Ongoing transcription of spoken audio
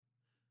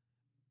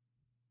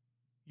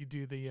You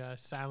do the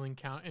silent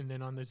count, and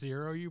then on the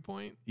 0 you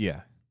point.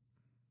 Yeah.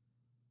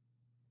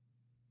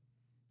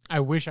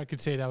 I wish I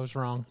could say that was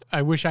wrong.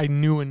 I wish I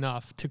knew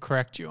enough to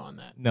correct you on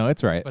that. No,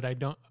 it's right. But I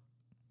don't.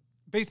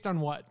 Based on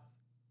what?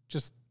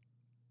 Just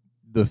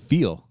the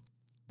feel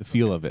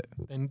of it.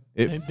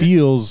 It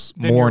feels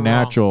more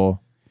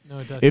natural. No,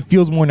 it doesn't. It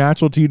feels more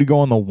natural to you to go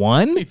on the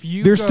 1.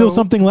 There's still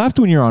something left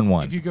when you're on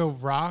 1. If you go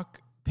rock,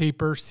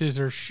 paper,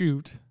 scissors,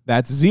 shoot.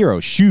 That's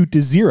 0. Shoot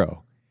is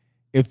 0.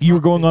 If you were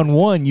going on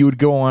 1, you would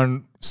go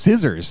on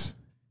scissors.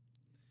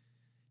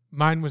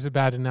 Mine was a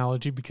bad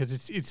analogy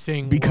because it's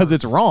saying because words.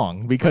 It's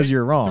wrong. Because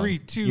you're wrong. 3,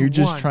 2, You're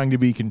just 1. trying to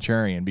be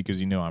contrarian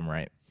because you know I'm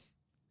right.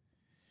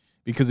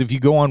 Because if you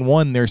go on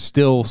 1, there's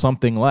still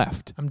something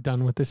left. I'm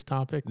done with this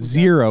topic.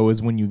 0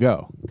 is when you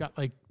go. Got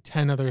like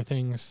 10 other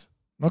things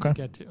to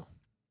get to.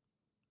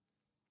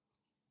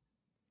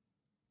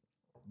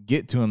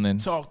 Get to him then.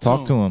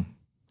 Talk to him.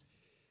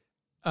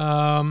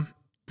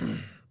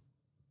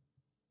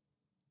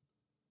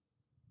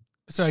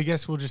 So I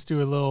guess we'll just do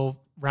a little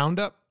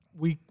roundup,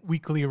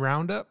 weekly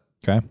roundup.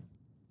 Okay.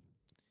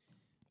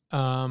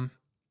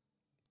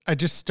 I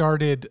just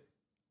started.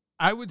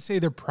 I would say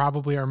they're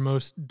probably our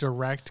most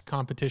direct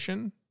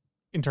competition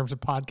in terms of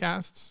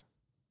podcasts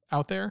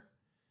out there.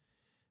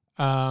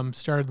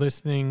 Started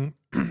listening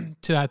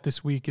to that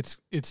this week.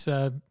 It's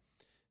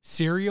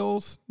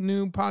Serial's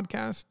new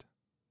podcast.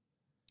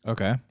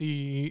 Okay.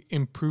 The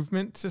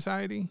Improvement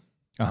Society.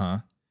 Uh-huh.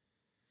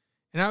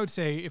 And I would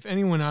say if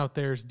anyone out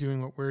there is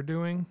doing what we're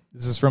doing.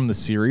 This is from the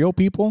Serial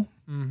people?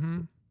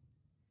 Mm-hmm.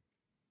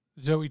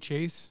 Zoe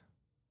Chase.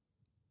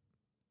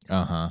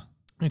 Uh-huh.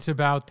 It's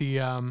about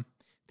the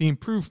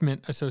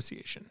Improvement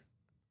Association.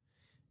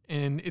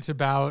 And it's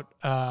about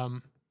a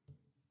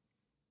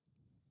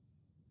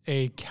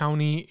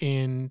county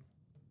in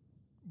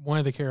one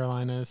of the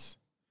Carolinas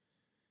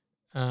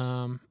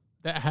that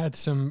had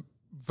some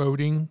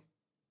voting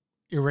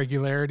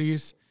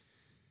irregularities.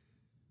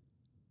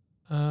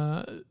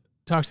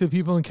 Talks to the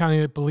people in the county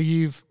that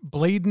believe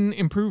Bladen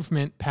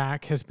Improvement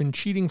PAC has been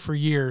cheating for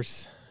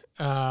years.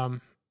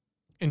 And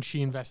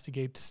she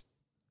investigates,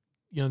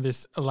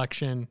 this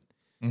election,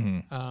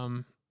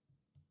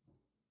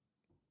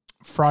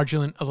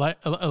 fraudulent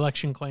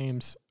election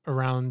claims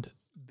around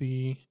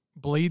the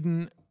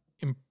Bladen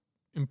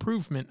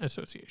Improvement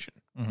Association.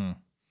 Mm-hmm.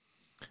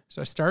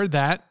 So I started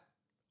that.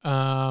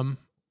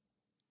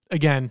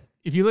 Again,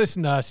 if you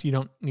listen to us, you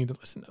don't need to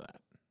listen to that.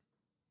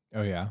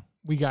 Oh, yeah?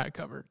 We got it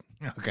covered.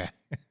 Okay.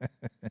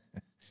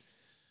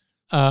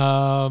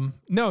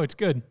 No, it's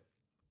good.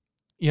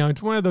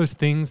 It's one of those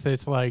things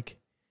that's like,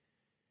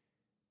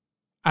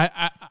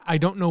 I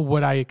don't know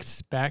what I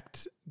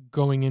expect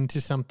going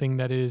into something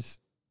that is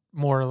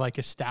more like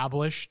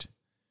established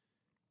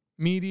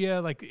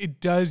media. Like it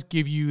does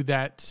give you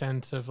that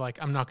sense of like,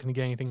 I'm not going to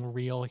get anything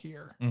real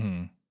here.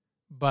 Mm-hmm.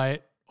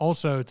 But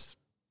also it's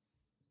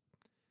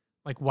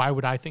like, why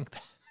would I think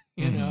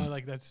that?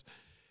 Like that's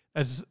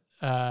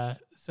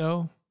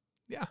so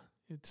yeah,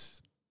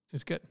 it's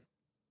good.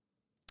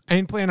 I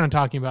didn't plan on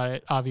talking about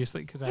it,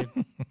 obviously, because I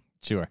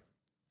Sure.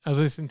 I was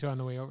listening to it on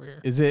the way over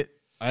here. Is it?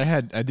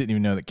 I didn't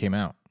even know that came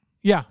out.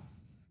 Yeah.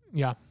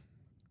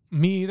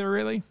 Me either,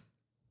 really.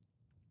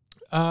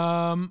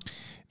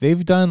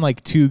 They've done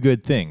like 2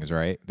 good things,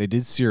 right? They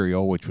did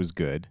Serial, which was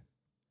good,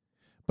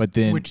 but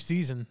then which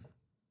season?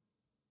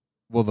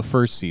 Well, the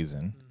first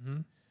season,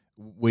 mm-hmm.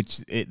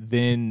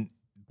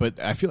 But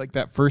I feel like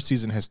that first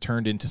season has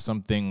turned into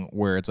something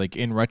where it's like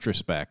in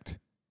retrospect,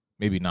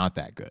 maybe not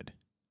that good.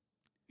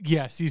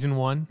 Yeah, season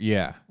 1.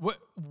 Yeah.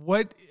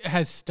 What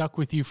has stuck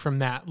with you from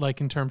that,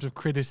 like in terms of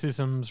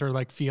criticisms or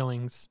like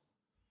feelings?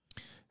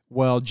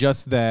 Well,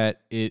 just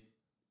that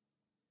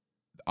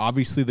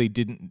obviously they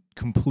didn't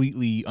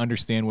completely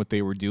understand what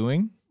they were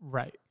doing.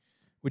 Right.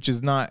 Which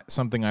is not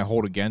something I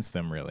hold against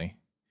them, really.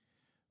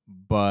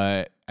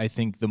 But I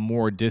think the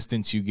more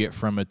distance you get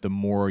from it, the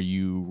more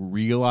you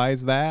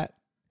realize that,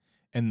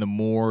 and the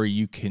more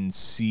you can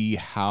see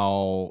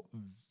how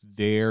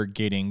they're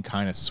getting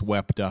kind of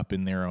swept up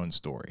in their own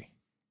story.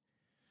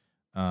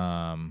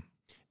 The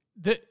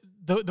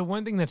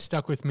one thing that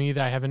stuck with me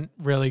that I haven't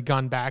really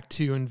gone back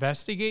to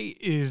investigate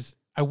is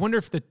I wonder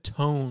if the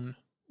tone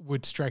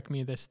would strike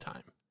me this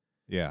time.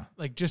 Yeah.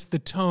 Like just the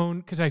tone,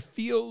 because I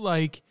feel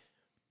like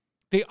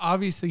they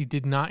obviously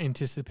did not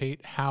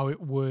anticipate how it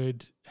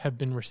would have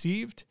been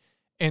received.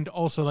 And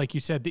also, like you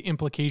said, the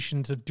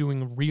implications of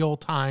doing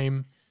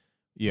real-time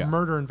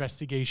murder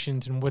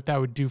investigations and what that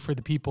would do for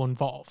the people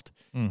involved.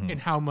 Mm-hmm.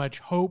 And how much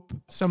hope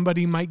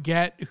somebody might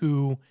get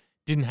who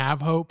didn't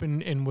have hope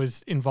and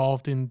was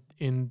involved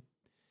in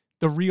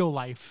the real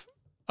life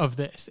of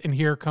this. And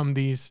here come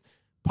these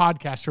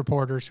podcast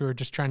reporters who are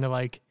just trying to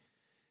like,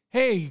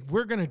 hey,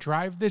 we're going to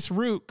drive this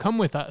route. Come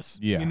with us.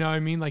 Yeah. You know what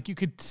I mean? Like you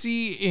could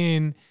see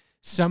in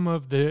some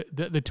of the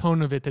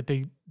tone of it that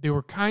they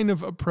were kind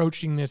of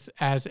approaching this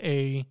as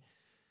I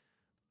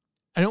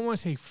don't want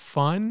to say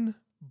fun,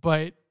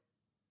 but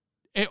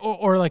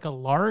or like a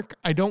lark.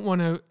 I don't want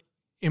to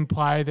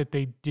imply that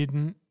they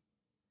didn't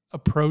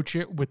approach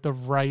it with the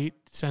right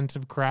sense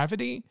of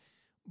gravity,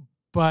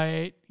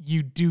 but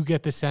you do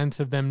get the sense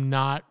of them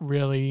not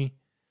really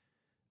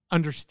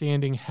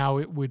understanding how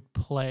it would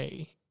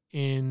play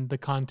in the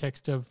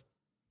context of,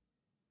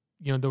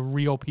 the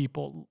real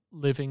people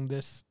living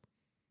this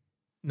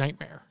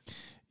nightmare.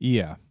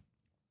 Yeah.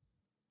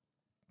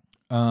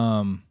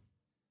 And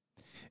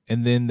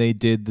then they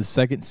did the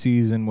second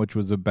season, which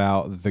was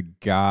about the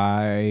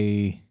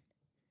guy.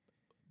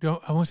 I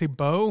want to say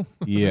Bo.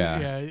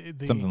 Yeah. Yeah.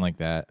 Something like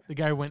that. The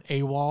guy went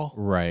AWOL.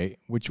 Right.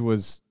 Which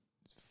was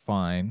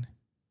fine.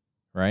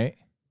 Right.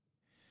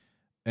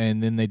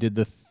 And then they did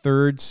the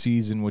third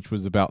season, which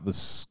was about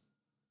the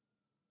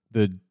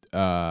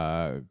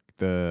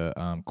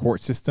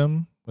court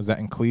system. Was that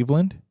in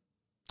Cleveland?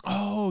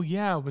 Oh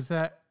yeah. Was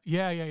that?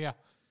 Yeah.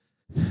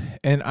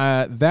 And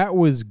that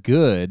was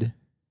good.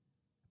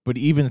 But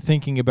even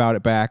thinking about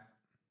it back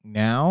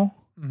now,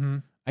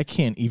 I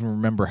can't even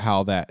remember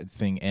how that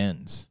thing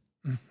ends.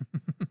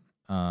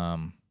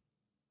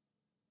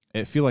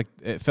 It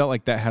felt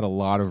like that had a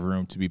lot of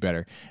room to be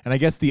better. And I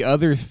guess the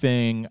other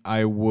thing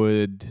I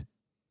would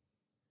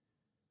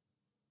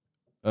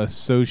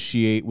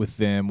associate with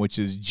them, which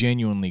is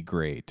genuinely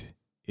great,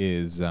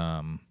 is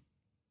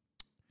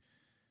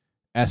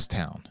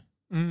S-Town.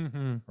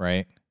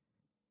 Right?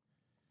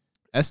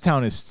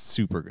 S-Town is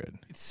super good.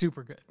 It's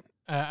super good.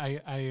 I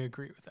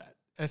agree with that.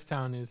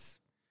 S-Town is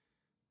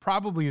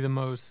probably the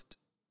most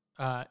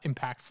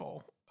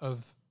impactful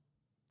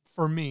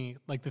for me,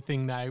 like the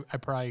thing that I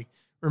probably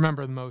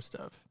remember the most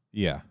of.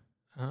 Yeah.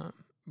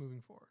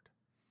 Moving forward.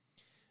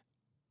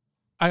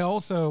 I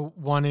also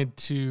wanted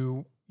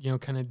to,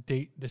 kind of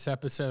date this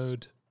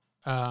episode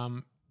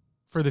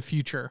for the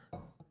future.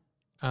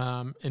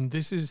 And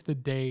this is the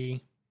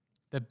day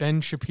that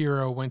Ben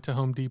Shapiro went to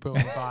Home Depot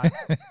and bought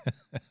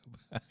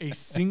a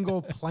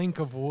single plank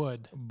of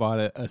wood.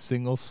 Bought a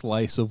single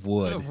slice of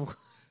wood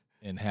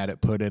and had it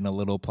put in a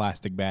little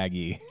plastic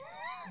baggie.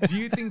 Do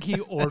you think he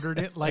ordered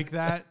it like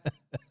that?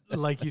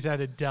 Like he's at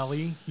a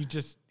deli? He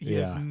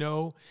has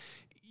no...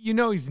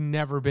 he's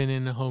never been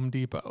in a Home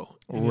Depot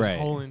in his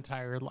whole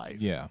entire life.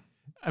 Yeah.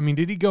 I mean,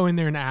 did he go in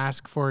there and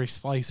ask for a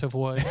slice of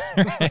wood?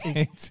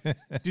 Right.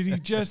 Did he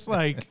just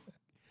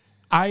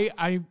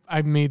I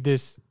made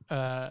this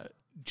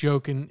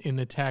joke in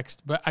the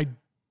text, but I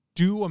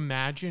do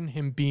imagine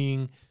him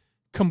being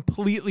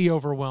completely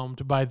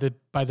overwhelmed by the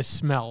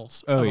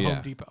smells of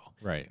Home Depot.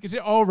 Right. Because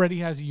it already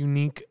has a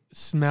unique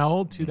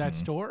smell to that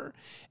store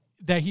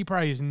that he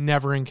probably has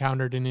never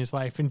encountered in his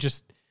life. And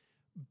just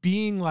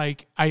being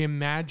like, I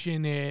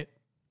imagine it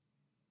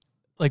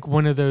like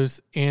one of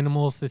those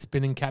animals that's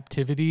been in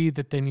captivity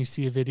that then you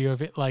see a video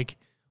of it like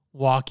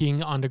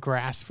walking onto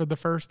grass for the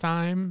first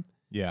time.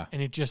 Yeah.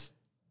 And it just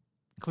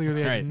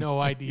clearly has no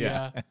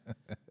idea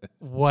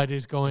what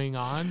is going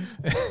on.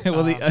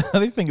 Well, the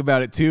other thing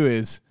about it too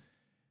is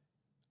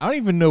I don't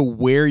even know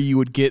where you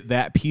would get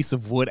that piece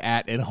of wood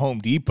at Home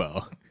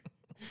Depot.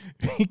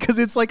 Because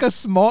it's like a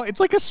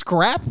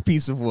scrap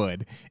piece of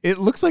wood. It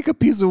looks like a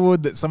piece of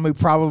wood that somebody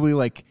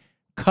probably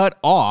cut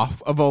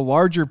off of a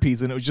larger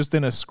piece and it was just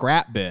in a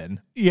scrap bin.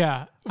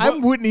 Yeah. Well, I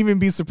wouldn't even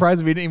be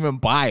surprised if we didn't even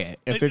buy it.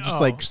 If they're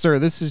just sir,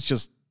 this is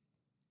just,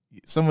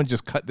 someone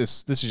just cut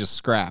this. This is just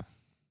scrap.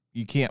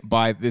 You can't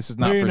buy, this is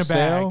not for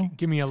sale. Bag.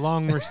 Give me a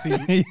long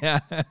receipt. Yeah.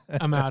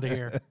 I'm out of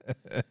here.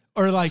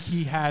 Or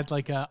he had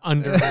a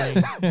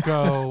underling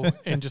go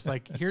and just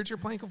here's your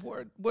plank of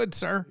wood,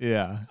 sir.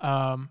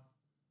 Yeah.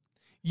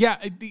 Yeah.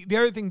 The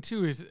other thing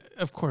too is,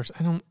 of course,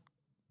 I don't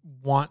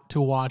want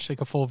to watch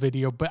a full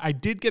video, but I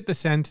did get the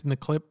sense in the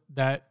clip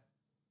that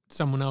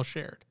someone else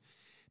shared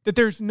that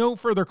there's no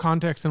further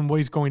context on what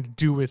he's going to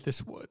do with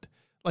this wood.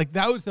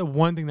 That was the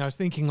one thing that I was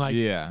thinking,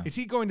 is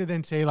he going to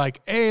then say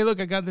hey,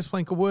 look, I got this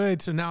plank of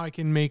wood, so now I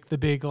can make the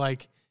big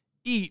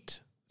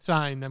eat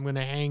sign that I'm going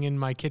to hang in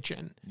my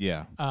kitchen.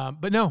 Yeah.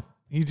 But no,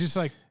 he's just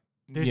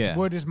this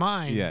wood is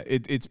mine. Yeah.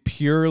 It's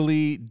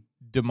purely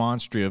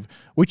demonstrative,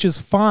 which is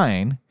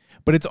fine,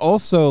 but it's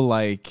also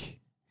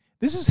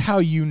this is how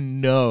you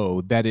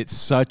know that it's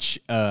such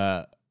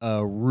a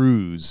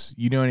ruse.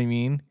 You know what I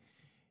mean?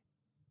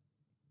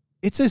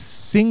 It's a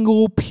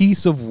single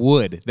piece of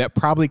wood that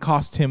probably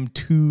cost him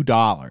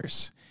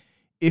 $2.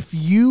 If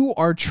you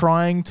are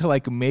trying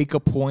to make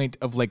a point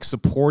of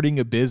supporting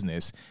a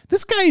business,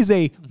 this guy is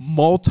a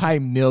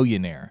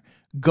multi-millionaire.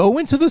 Go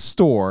into the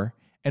store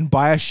and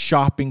buy a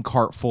shopping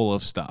cart full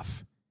of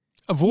stuff.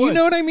 Of wood. You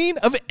know what I mean?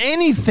 Of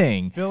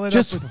anything. Fill it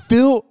just up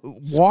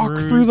walk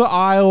screws through the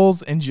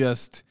aisles and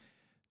just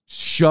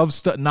shove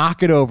stuff,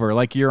 knock it over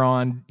like you're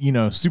on,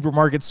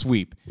 supermarket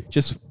sweep.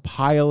 Just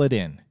pile it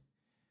in.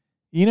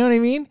 You know what I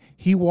mean?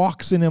 He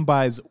walks in and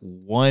buys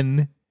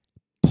one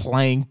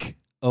plank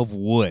of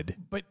wood.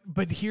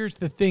 But here's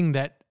the thing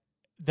that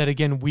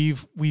again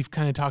we've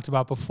kind of talked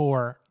about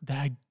before that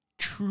I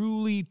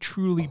truly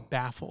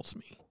baffles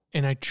me,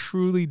 and I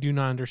truly do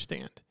not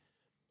understand.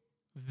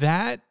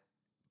 That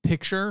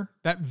picture,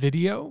 that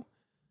video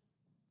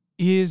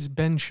is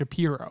Ben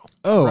Shapiro.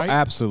 Oh, right?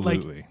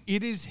 absolutely.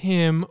 It is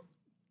him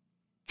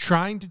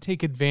trying to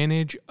take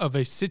advantage of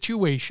a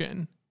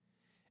situation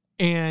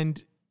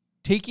and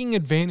taking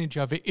advantage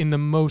of it in the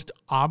most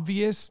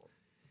obvious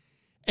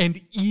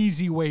and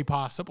easy way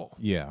possible.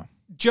 Yeah.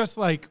 Just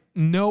like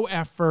no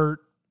effort,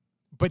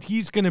 but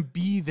he's going to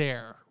be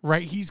there,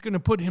 right? He's going to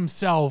put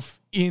himself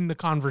in the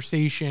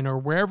conversation or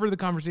wherever the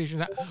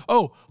conversation is at.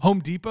 Oh, Home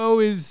Depot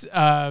is,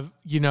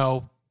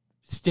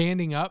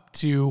 standing up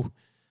to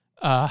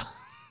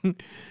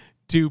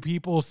to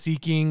people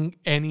seeking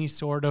any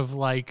sort of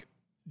like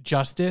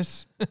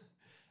justice.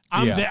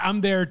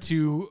 I'm there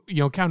to,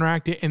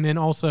 counteract it. And then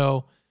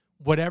also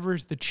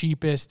whatever's the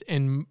cheapest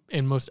and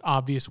most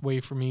obvious way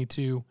for me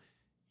to,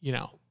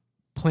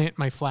 plant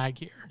my flag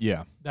here.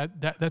 Yeah.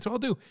 That's what I'll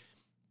do.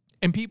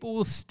 And people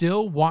will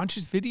still watch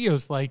his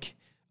videos, like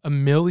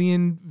 1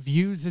 million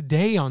views a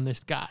day on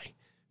this guy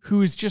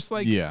who is just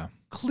like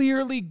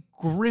clearly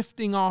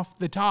grifting off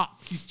the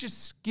top. He's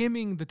just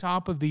skimming the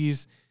top of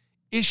these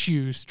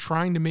issues,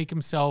 trying to make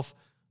himself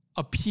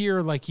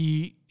appear like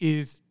he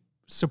is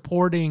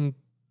supporting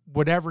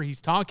whatever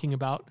he's talking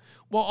about.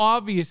 Well,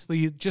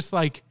 obviously, just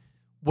like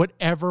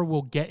whatever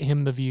will get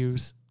him the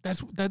views,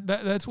 that's what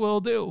he'll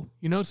do.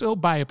 So he'll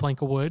buy a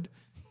plank of wood.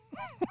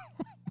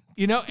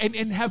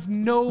 And have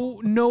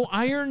no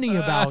irony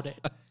about it.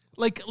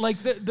 Like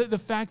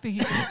the fact that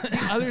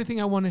the other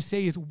thing I want to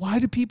say is, why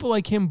do people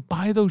like him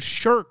buy those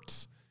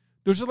shirts?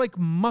 Those are like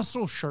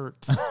muscle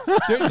shirts.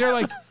 They're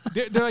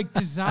like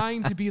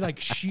designed to be like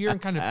sheer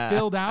and kind of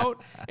filled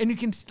out, and you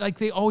can like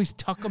they always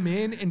tuck them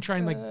in and try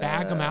and like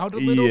bag them out a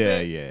little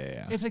bit.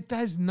 Yeah. It's like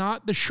that is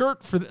not the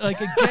shirt for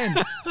again.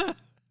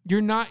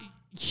 You're not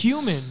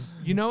human,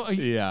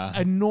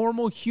 A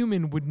normal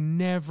human would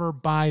never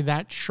buy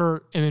that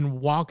shirt and then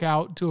walk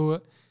out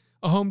to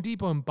a Home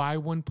Depot and buy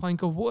one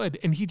plank of wood.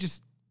 And he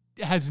just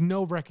has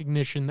no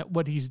recognition that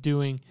what he's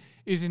doing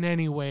is in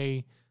any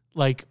way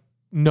like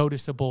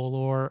noticeable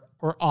or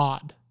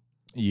odd.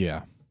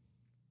 Yeah.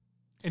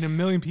 And 1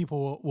 million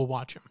people will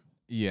watch him.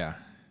 Yeah.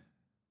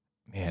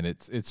 Man,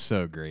 it's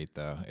so great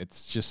though.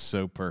 It's just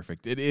so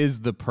perfect. It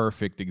is the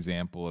perfect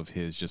example of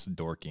his just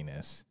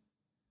dorkiness.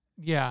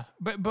 Yeah,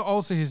 but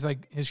also his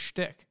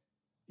shtick.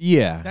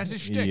 Yeah. That's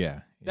his shtick. Yeah.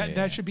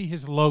 That should be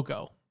his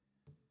logo.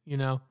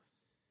 The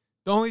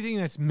only thing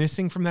that's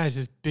missing from that is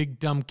his big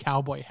dumb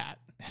cowboy hat.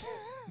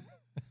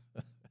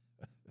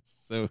 It's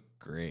so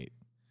great.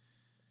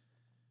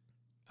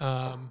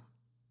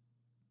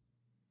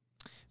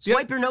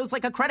 Swipe your nose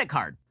like a credit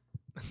card.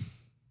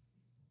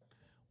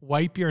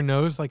 Wipe your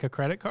nose like a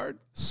credit card?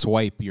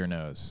 Swipe your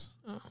nose.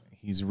 Oh.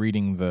 He's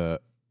reading the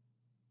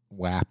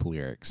WAP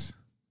lyrics.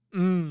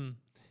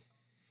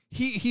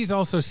 He's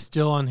also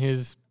still on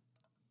his.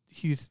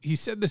 He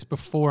said this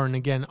before, and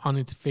again on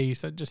its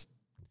face, it just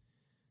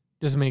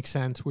doesn't make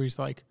sense. Where he's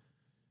like,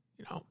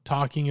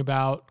 talking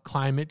about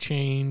climate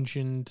change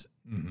and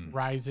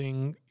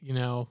rising,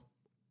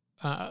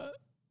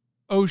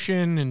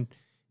 ocean and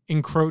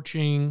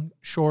encroaching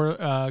shore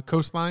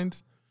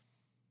coastlines.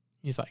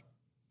 He's like,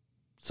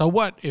 so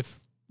what if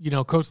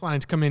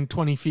coastlines come in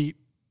 20 feet?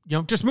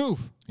 Just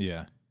move.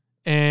 Yeah.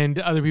 And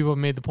other people have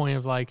made the point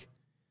of like,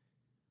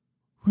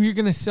 who you're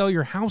going to sell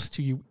your house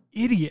to, you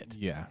idiot.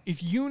 Yeah.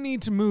 If you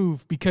need to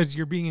move because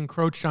you're being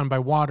encroached on by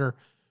water,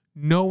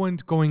 no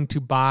one's going to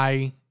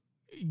buy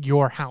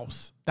your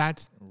house.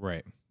 That's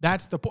right.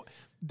 That's the point.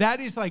 That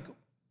is like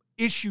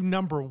issue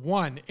number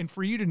one. And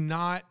for you to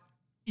not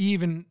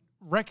even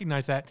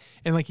recognize that,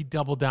 and like he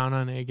doubled down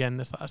on it again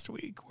this last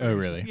week. Oh,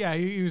 really?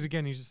 He's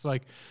just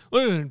like,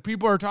 listen,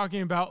 people are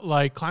talking about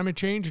like climate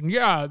change, and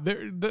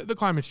the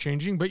climate's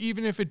changing, but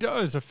even if it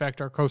does affect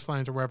our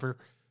coastlines or wherever,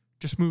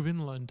 just move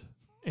inland.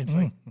 And it's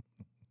like,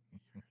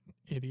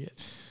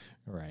 idiot.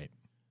 Right.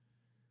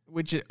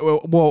 Which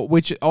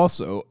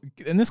also,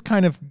 and this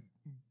kind of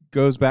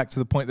goes back to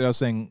the point that I was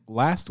saying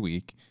last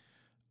week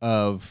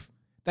of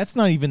that's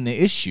not even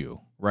the issue,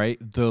 right?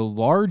 The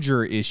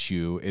larger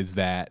issue is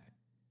that,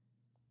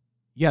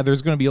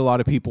 there's going to be a lot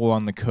of people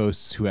on the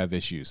coasts who have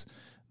issues.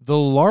 The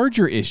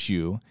larger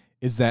issue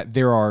is that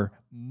there are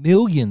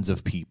millions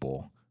of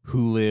people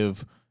who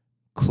live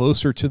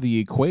closer to the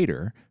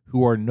equator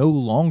who are no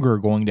longer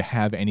going to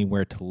have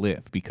anywhere to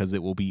live because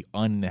it will be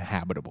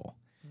uninhabitable.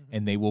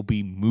 And they will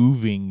be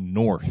moving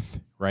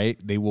north, right?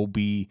 They will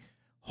be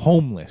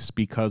homeless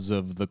because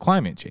of the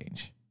climate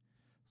change.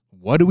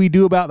 What do we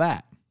do about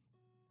that?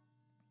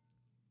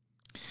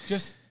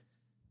 Just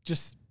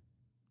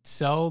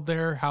sell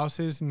their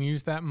houses and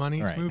use that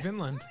money to move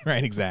inland.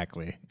 Right,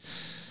 exactly.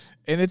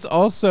 And it's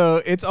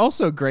also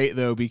great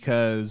though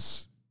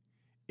because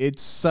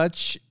it's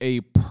such a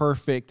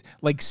perfect,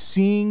 like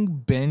seeing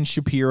Ben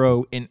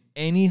Shapiro in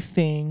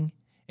anything,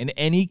 in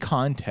any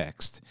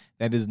context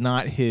that is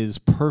not his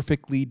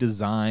perfectly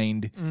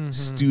designed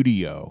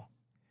studio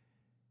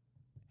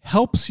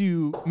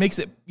makes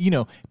it,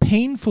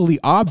 painfully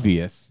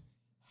obvious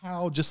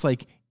how just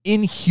like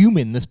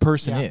inhuman this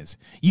person is.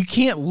 You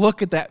can't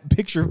look at that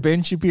picture of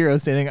Ben Shapiro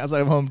standing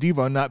outside of Home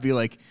Depot and not be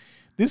like,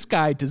 this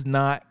guy does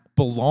not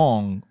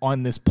belong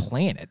on this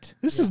planet.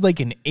 This is like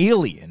an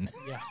alien.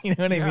 Yeah. You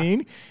know what I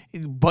mean?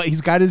 But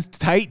he's got his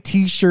tight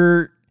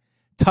t-shirt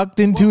tucked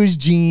into his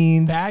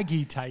jeans.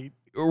 Baggy tight.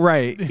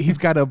 Right. He's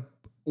got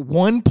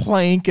one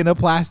plank in a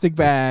plastic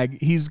bag.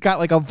 He's got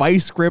like a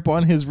vice grip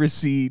on his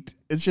receipt.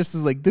 It's just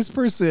like this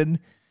person,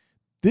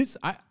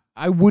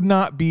 I would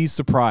not be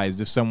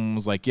surprised if someone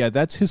was like, yeah,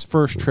 that's his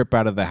first trip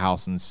out of the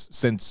house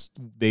since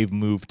they've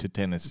moved to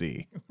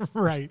Tennessee.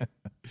 Right.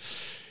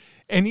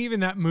 And even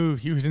that move,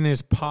 he was in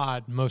his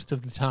pod most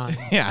of the time.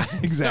 Yeah,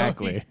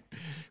 exactly. So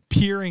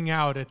peering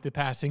out at the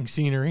passing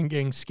scenery and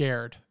getting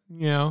scared,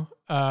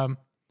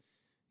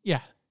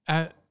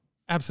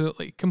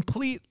 absolutely.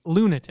 Complete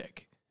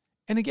lunatic.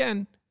 And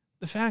again,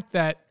 the fact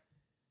that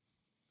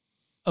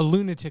a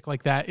lunatic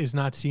like that is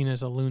not seen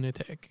as a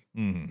lunatic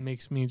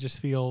makes me just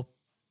feel...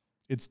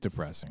 It's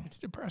depressing. It's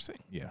depressing.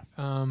 Yeah.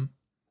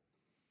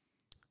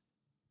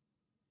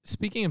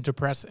 Speaking of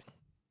depressing.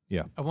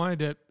 Yeah.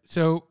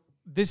 So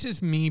this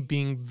is me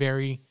being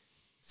very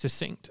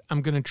succinct.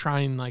 I'm going to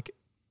try and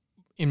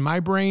in my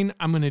brain,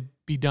 I'm going to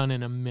be done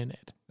in a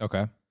minute.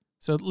 Okay.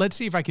 So let's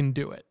see if I can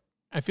do it.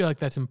 I feel like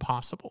that's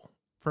impossible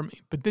for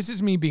me, but this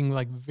is me being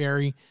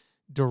very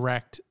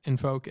direct and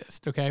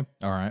focused. Okay.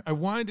 All right. I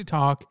wanted to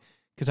talk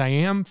because I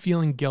am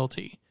feeling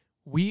guilty.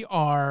 We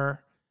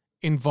are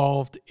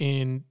involved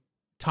in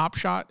Top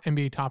Shot,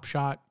 NBA Top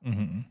Shot.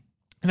 Mm-hmm.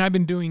 And I've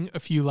been doing a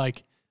few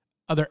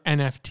other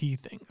NFT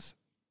things.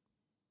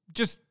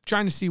 Just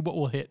trying to see what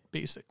will hit,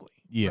 basically.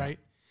 Yeah. Right.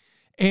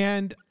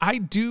 And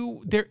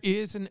there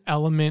is an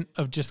element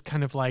of just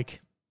kind of I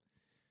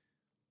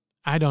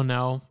don't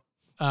know.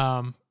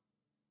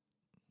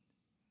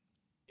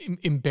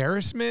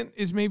 Embarrassment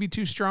is maybe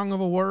too strong of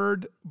a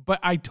word, but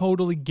I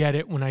totally get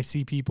it when I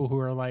see people who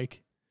are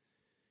like,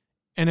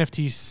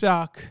 NFTs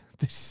suck.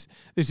 This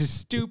is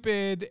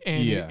stupid,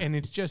 and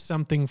it's just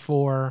something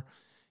for,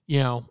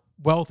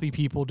 wealthy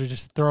people to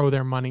just throw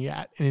their money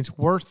at, and it's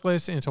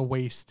worthless and it's a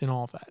waste and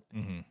all of that.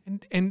 Mm-hmm.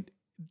 And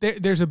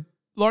there's a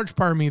large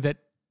part of me that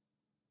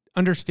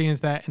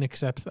understands that and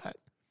accepts that.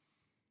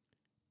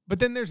 But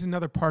then there's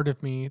another part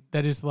of me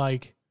that is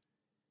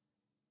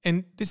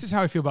and this is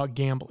how I feel about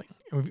gambling.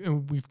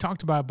 And we've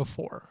talked about it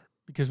before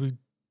because we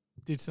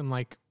did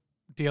some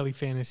daily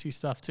fantasy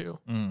stuff too,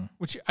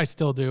 which I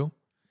still do.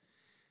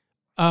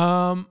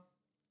 To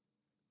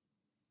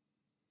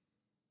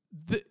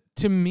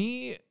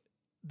me,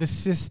 the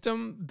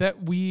system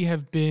that we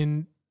have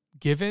been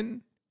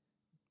given,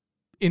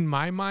 in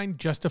my mind,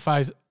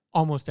 justifies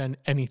almost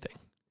anything.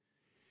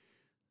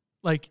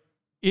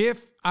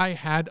 If I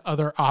had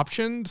other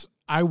options,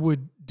 I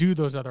would do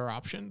those other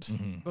options.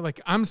 Mm-hmm. But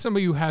I'm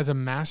somebody who has a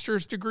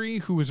master's degree,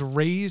 who was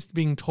raised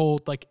being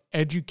told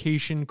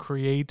education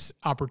creates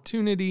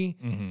opportunity.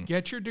 Mm-hmm.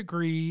 Get your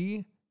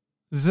degree,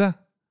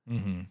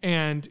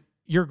 and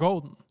you're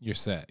golden. You're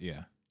set,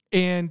 yeah.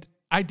 And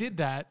I did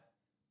that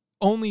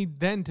only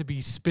then to be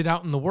spit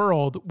out in the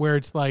world where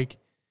it's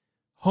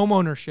home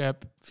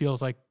ownership feels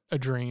like a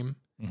dream.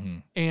 Mm-hmm.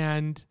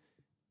 And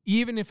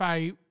even if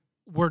I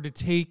were to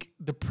take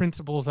the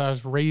principles I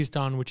was raised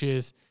on, which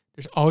is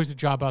there's always a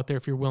job out there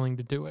if you're willing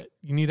to do it.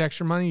 You need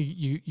extra money,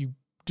 you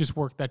just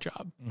work that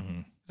job.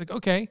 Mm-hmm. It's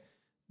okay.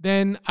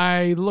 Then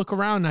I look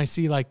around and I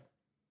see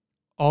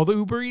all the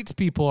Uber Eats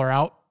people are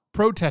out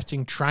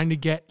protesting, trying to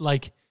get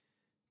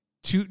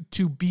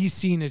to be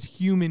seen as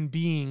human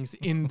beings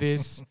in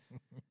this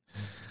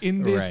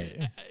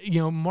right.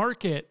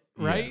 Market,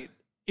 right? Yeah.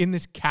 In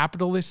this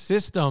capitalist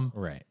system.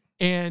 Right.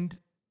 And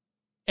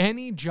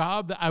any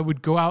job that I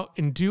would go out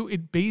and do,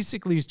 it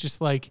basically is just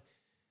the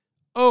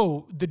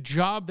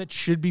job that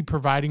should be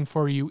providing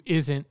for you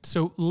isn't.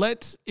 So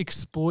let's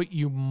exploit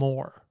you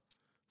more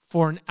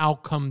for an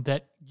outcome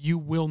that you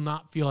will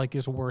not feel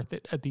is worth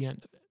it at the end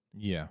of it.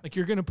 Yeah.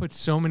 You're going to put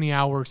so many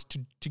hours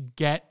to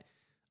get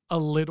a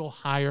little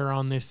higher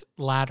on this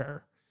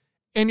ladder,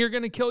 and you're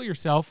going to kill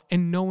yourself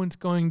and no one's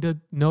going to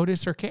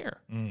notice or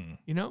care,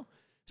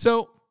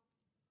 So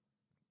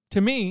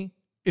to me,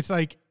 it's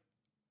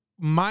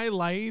my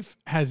life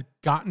has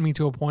gotten me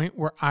to a point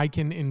where I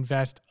can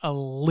invest a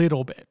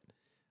little bit.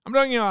 I'm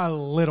talking about a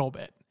little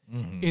bit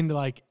into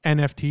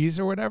NFTs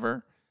or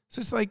whatever.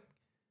 So it's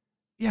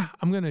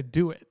I'm going to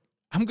do it.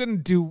 I'm going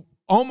to do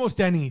almost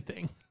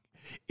anything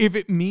if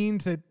it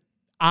means that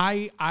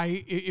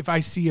if I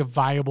see a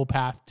viable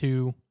path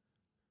to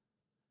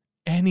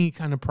any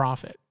kind of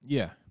profit.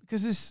 Yeah.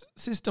 Because this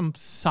system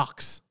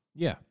sucks.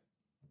 Yeah.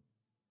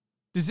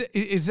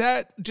 Is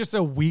that just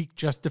a weak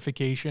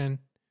justification?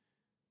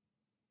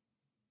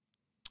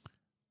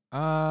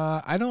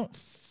 I don't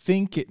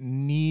think it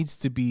needs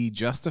to be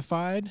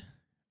justified.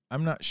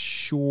 I'm not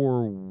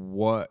sure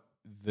what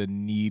the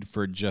need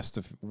for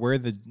where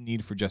the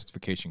need for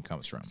justification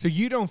comes from. So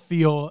you don't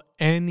feel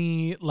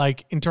any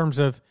in terms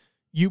of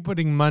you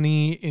putting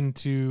money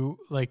into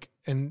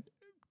an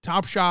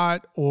Top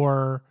Shot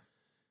or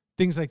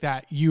things like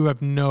that, you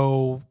have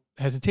no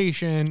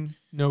hesitation,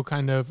 no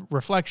kind of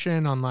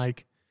reflection on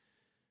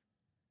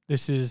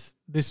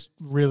this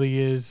really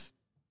is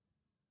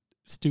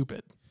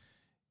stupid.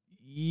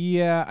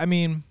 Yeah, I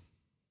mean,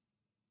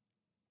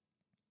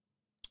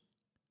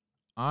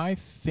 I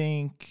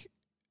think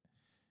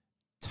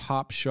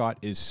Top Shot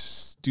is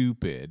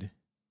stupid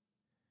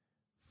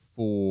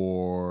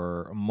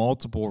for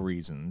multiple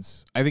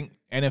reasons. I think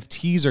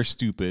NFTs are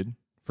stupid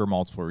for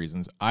multiple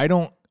reasons. I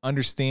don't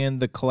understand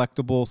the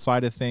collectible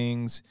side of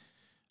things.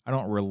 I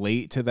don't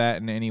relate to that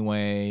in any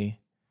way.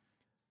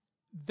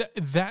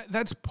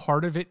 That's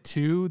part of it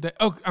too.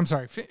 I'm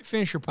sorry.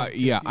 Finish your point.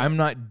 I'm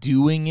not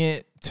doing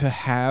it to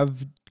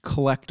have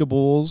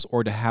collectibles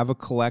or to have a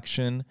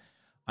collection.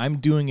 I'm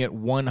doing it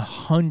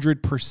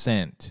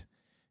 100%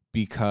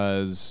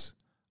 because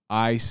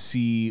I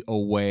see a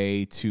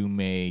way to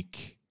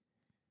make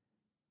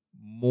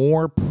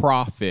more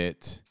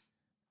profit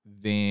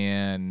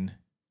than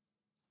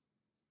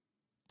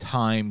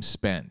time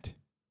spent.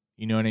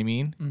 You know what I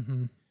mean?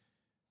 Mm-hmm.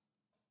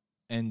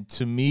 And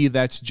to me,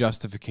 that's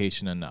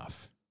justification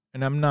enough.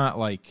 And I'm not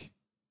like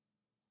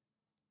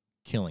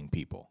killing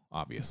people,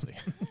 obviously,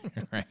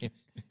 right?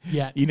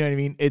 Yeah. You know what I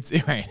mean? It's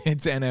right.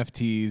 It's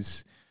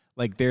NFTs.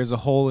 Like there's a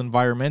whole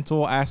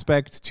environmental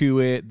aspect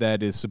to it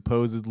that is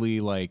supposedly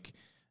like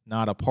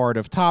not a part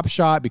of Top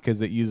Shot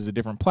because it uses a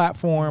different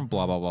platform,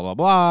 blah, blah, blah, blah,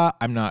 blah.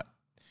 I'm not,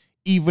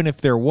 even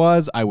if there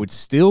was, I would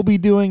still be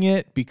doing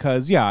it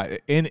because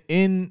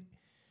in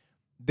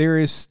there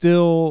is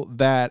still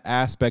that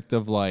aspect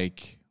of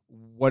like,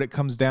 what it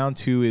comes down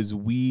to is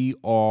we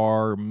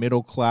are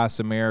middle-class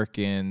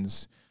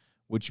Americans,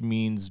 which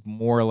means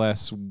more or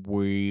less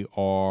we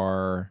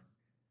are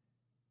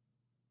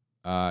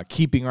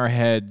keeping our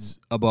heads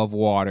above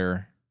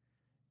water.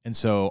 And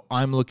so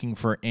I'm looking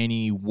for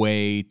any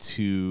way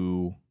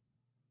to,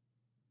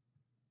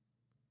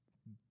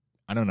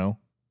 I don't know,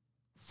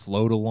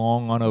 float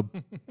along on a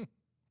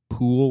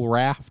pool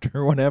raft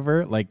or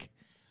whatever, like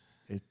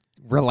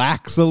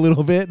relax a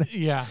little bit.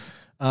 Yeah.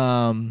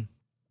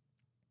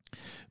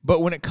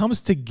 But when it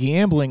comes to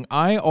gambling,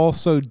 I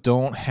also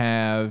don't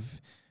have,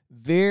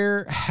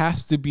 there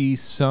has to be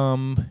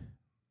some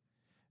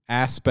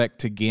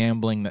aspect to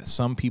gambling that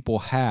some people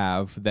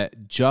have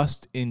that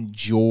just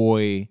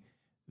enjoy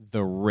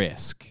the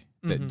risk,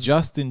 that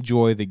just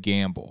enjoy the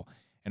gamble.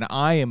 And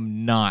I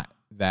am not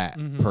that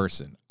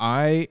person.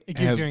 It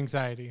gives you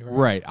anxiety, right?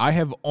 Right. I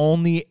have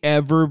only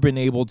ever been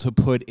able to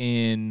put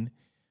in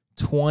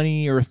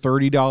 $20 or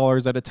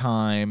 $30 at a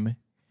time.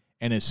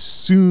 And as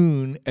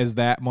soon as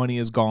that money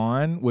is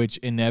gone, which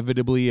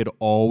inevitably it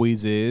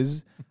always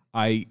is,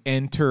 I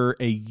enter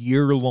a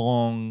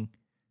year-long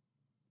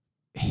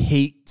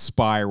hate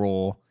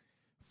spiral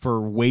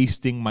for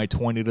wasting my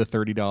 $20 to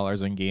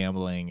 $30 on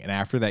gambling. And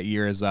after that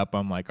year is up,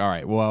 I'm like, all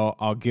right, well,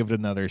 I'll give it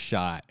another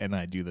shot. And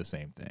I do the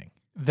same thing.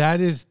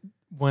 That is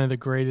one of the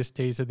greatest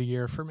days of the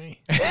year for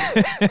me.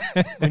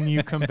 When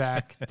you come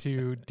back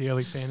to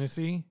Daily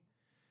Fantasy.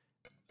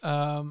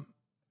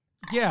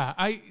 Yeah,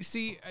 I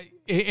see.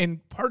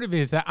 And part of it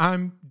is that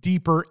I'm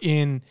deeper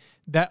in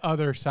that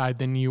other side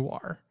than you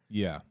are.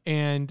 Yeah.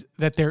 And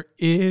that there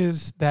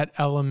is that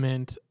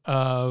element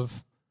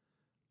of,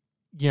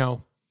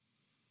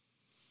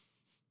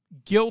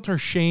 guilt or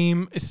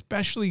shame,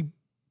 especially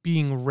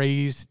being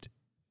raised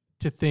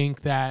to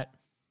think that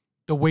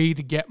the way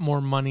to get more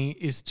money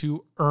is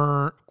to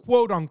earn,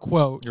 quote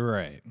unquote,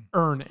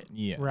 earn it.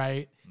 Yeah.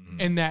 Right.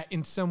 Mm-hmm. And that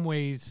in some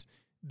ways,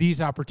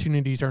 these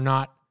opportunities are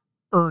not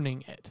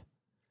earning it.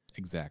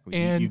 Exactly.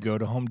 And you go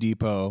to Home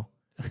Depot,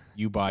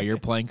 you buy your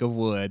plank of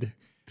wood,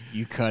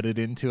 you cut it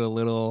into a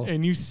little...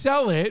 And you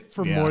sell it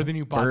for more than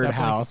you bought that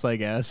birdhouse, I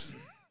guess.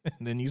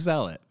 And then you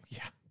sell it.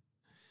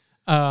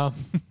 Yeah.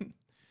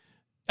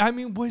 I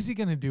mean, what is he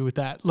going to do with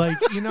that? Like,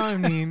 you know what I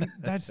mean?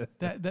 That's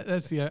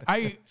the...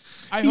 I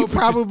he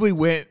probably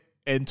went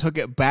and took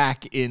it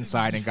back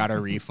inside and got a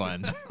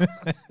refund.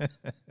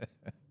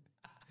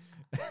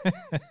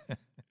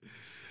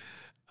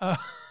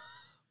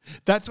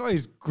 That's why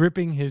he's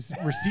gripping his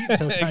receipt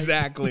so tight.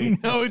 Exactly. He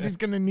knows he's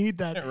going to need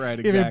that. Right,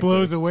 exactly. If it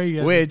blows away.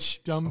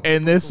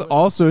 And this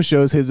also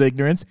shows his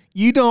ignorance.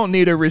 You don't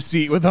need a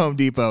receipt with Home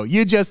Depot.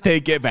 You just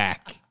take it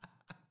back.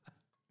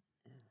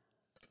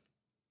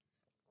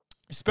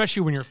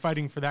 Especially when you're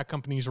fighting for that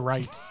company's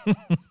rights.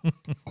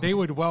 They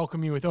would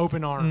welcome you with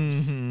open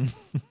arms.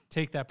 Mm-hmm.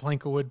 Take that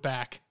plank of wood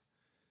back.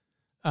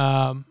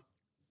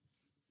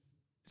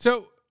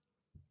 So...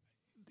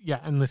 Yeah,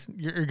 and listen,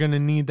 you're going to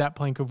need that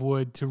plank of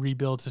wood to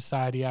rebuild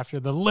society after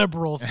the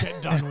liberals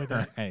get done with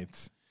it.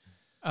 Right.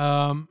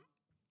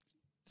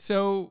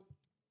 So,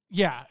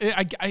 yeah,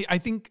 I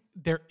think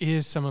there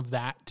is some of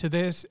that to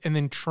this, and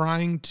then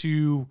trying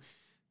to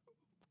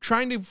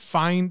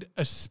find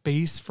a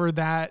space for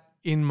that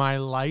in my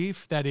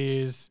life that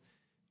is,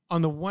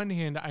 on the one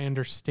hand, I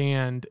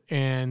understand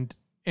and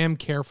am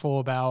careful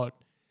about,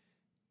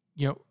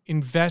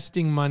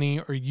 investing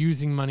money or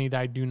using money that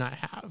I do not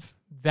have.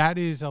 That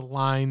is a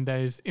line that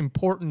is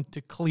important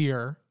to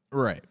clear.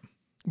 Right.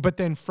 But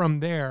then from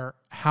there,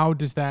 how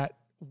does that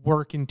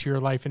work into your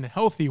life in a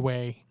healthy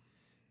way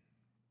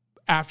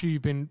after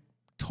you've been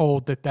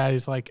told that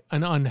is like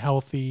an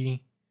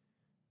unhealthy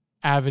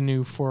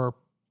avenue for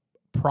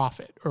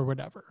profit or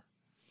whatever?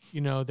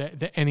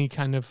 That any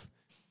kind of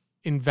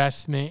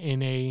investment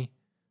in a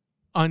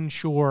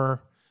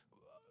unsure...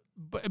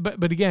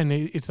 But again,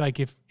 it's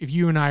like if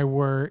you and I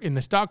were in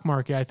the stock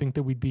market, I think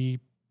that we'd be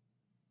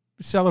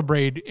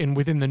celebrate and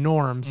within the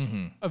norms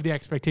of the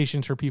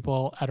expectations for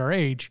people at our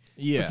age.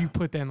 Yeah. If you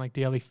put then like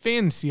daily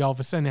fantasy, all of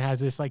a sudden it has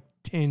this like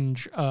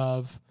tinge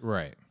of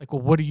Right. like,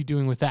 well, what are you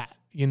doing with that?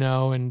 You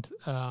know, and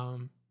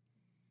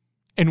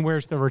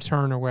where's the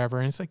return or wherever?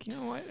 And it's like, you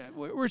know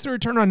what? Where's the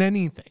return on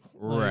anything?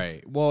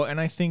 Right. Well, and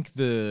I think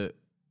the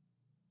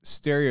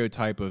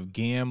stereotype of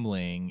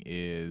gambling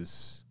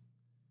is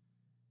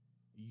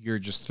you're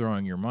just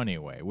throwing your money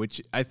away,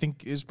 which I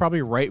think is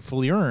probably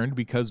rightfully earned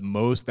because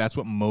that's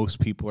what most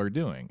people are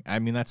doing. I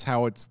mean, that's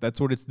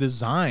what it's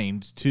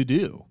designed to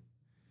do.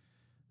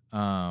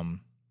 But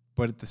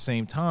at the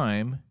same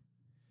time,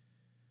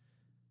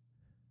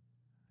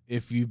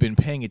 if you've been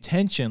paying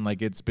attention,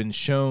 like it's been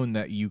shown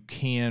that you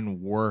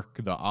can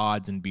work the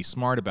odds and be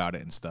smart about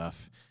it and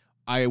stuff.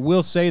 I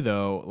will say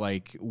though,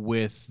 like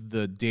with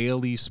the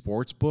daily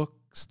sportsbook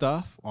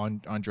stuff on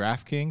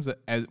DraftKings,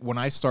 when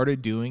I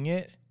started doing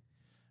it,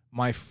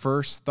 my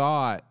first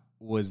thought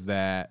was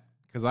that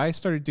because I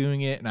started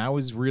doing it and I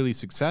was really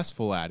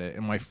successful at it,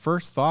 and my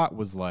first thought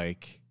was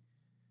like,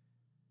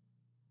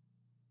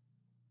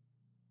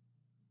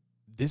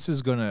 there's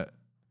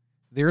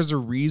a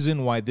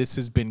reason why this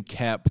has been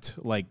kept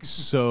like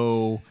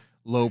so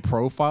low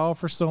profile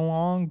for so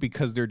long,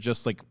 because they're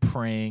just like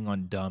preying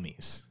on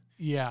dummies.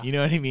 Yeah. You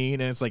know what I mean?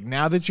 And it's like,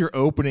 now that you're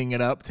opening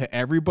it up to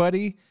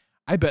everybody,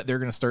 I bet they're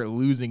going to start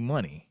losing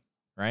money.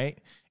 Right.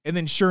 And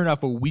then sure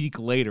enough, a week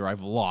later,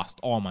 I've lost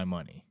all my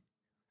money.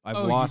 I've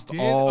lost you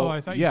did? all. Oh,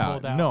 I thought you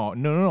pulled out.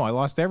 No. I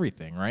lost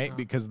everything. Right. Oh.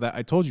 Because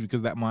I told you,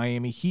 because that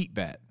Miami Heat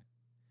bet.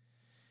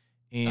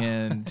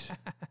 And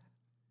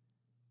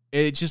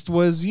it just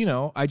was,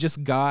 I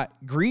just got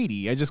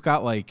greedy. I just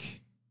got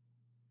like,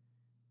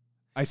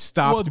 I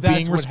stopped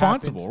being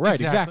responsible. Right.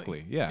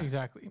 Exactly. Yeah.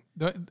 Exactly.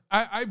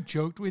 I've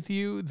joked with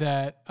you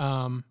that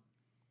I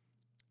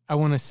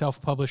want to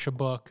self-publish a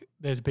book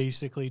that's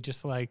basically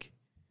just like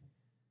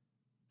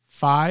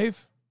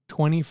 5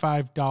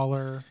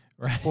 $25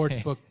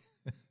 sportsbook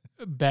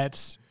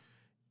bets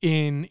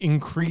in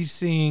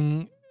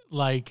increasing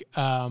like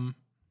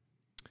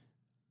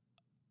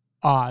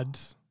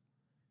odds,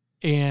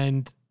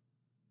 and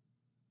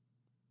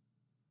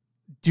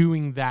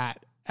doing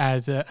that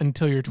as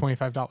until you're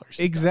 $25.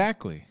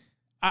 Exactly.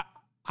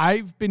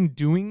 I've been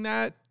doing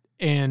that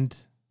and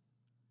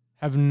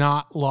have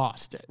not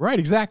lost it. Right,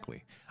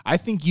 exactly. I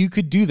think you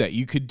could do that.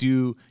 You could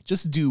do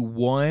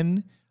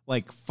one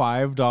like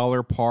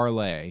 $5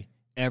 parlay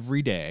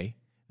every day.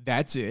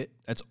 That's it.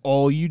 That's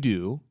all you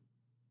do.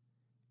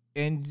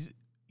 And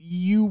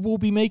you will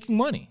be making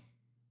money.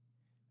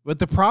 But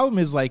the problem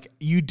is, like,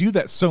 you do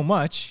that so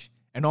much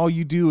and all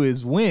you do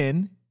is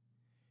win.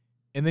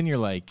 And then you're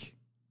like,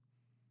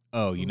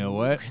 oh, you know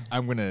what?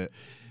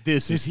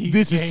 This is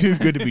too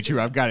good to be true.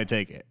 I've got to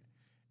take it.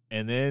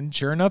 And then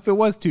sure enough, it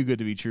was too good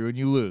to be true, and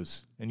you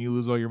lose. And you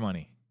lose all your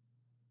money.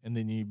 And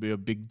then you'd be a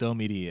big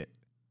dumb idiot.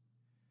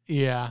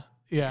 Yeah.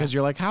 Yeah. Because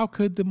you're like, how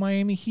could the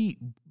Miami Heat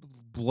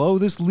blow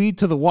this lead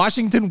to the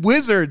Washington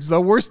Wizards, the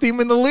worst team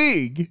in the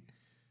league?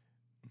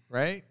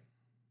 Right?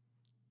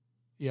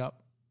 Yep.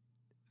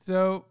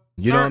 So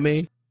you know what I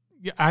mean?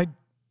 Yeah,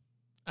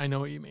 I know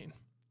what you mean.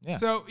 Yeah.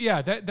 So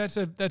yeah, that's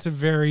a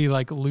very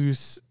like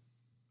loose,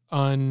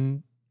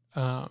 critical.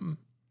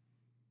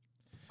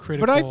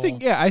 But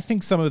I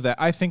think some of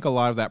that, I think a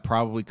lot of that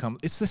probably comes,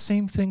 it's the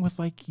same thing with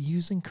like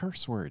using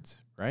curse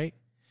words, right?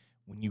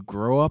 When you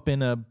grow up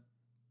in a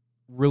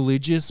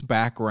religious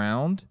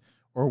background,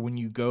 or when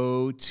you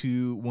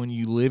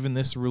live in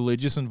this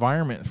religious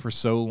environment for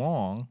so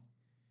long,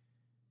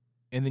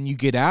 and then you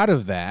get out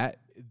of that,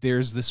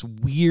 there's this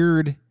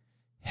weird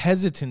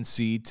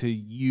hesitancy to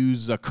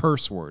use a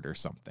curse word or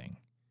something,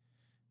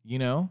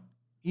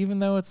 even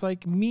though it's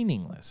like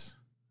meaningless.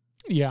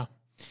 Yeah.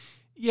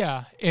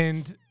 Yeah.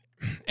 And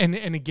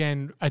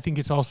again, I think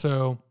it's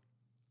also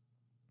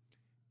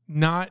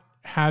not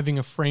having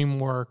a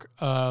framework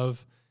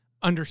of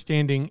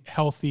understanding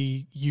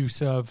healthy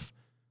use of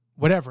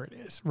whatever it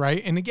is.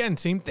 Right. And again,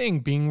 same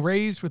thing, being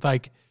raised with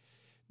like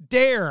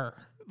dare,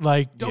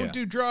 like don't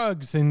do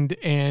drugs. And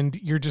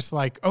you're just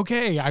like,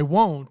 okay, I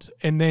won't.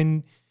 And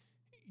then,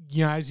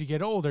 as you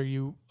get older,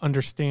 you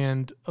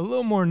understand a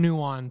little more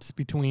nuance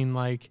between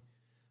like,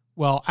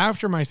 well,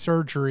 after my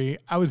surgery,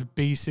 I was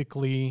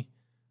basically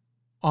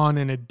on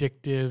an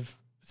addictive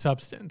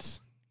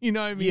substance. You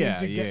know what I mean?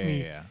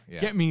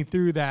 Get me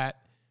through that.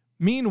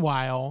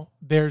 Meanwhile,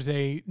 there's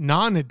a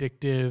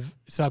non-addictive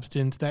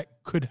substance that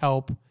could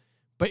help,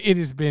 but it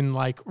has been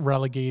like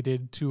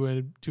relegated to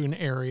an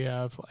area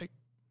of like,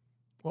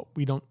 well,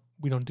 we don't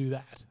do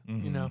that,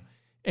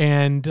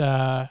 And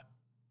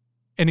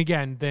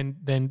again,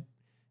 then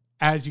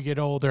as you get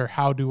older,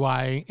 how do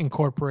I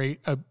incorporate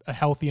a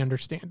healthy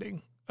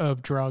understanding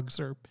of drugs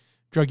or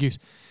drug use?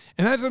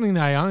 And that's something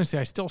that I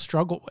still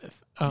struggle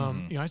with.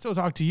 I still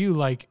talk to you,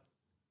 like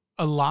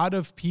a lot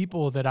of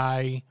people that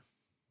I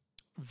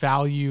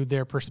value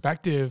their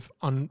perspective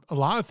on a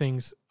lot of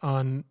things,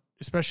 on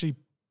especially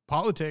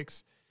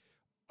politics,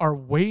 are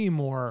way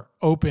more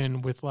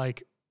open with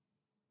like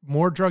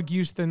more drug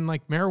use than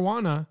like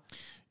marijuana.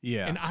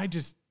 Yeah. And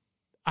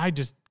I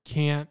just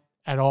can't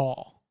at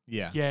all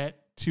Yeah. get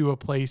to a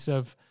place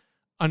of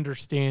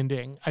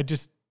understanding. I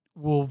just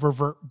will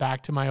revert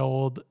back to my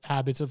old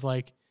habits of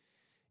like,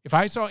 if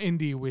I saw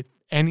Indy with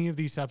any of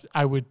these subs,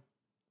 I would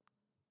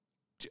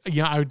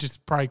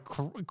just probably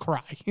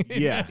cry.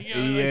 Yeah.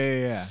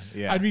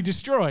 Yeah. I'd be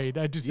destroyed.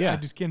 I just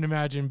can't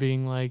imagine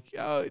being like,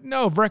 oh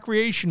no,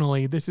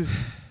 recreationally, this is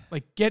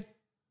like, get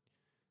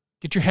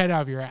your head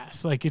out of your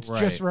ass. Like it's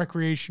just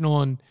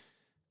recreational and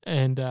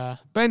but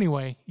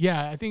anyway,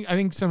 yeah, I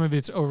think some of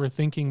it's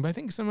overthinking, but I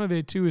think some of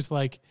it too is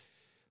like,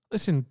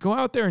 listen, go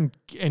out there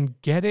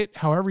and get it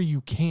however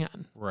you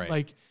can. Right.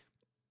 Like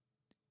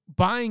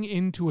buying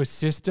into a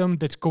system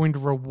that's going to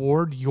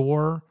reward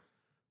your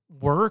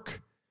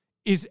work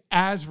is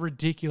as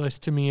ridiculous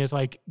to me as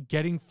like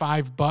getting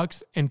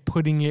 $5 and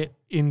putting it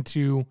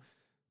into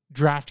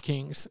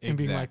DraftKings and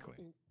being like,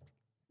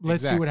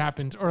 let's see what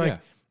happens. Or like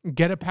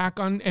get a pack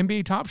on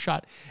NBA Top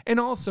Shot. And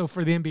also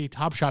for the NBA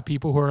Top Shot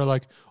people who are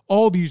like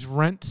all these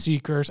rent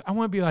seekers, I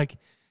want to be like,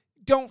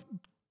 don't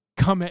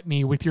come at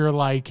me with your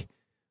like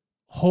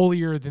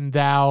holier than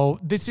thou.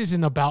 This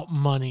isn't about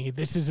money.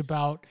 This is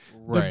about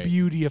the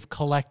beauty of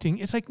collecting.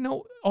 It's like,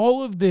 no,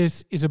 all of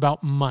this is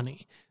about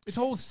money. This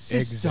whole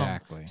system,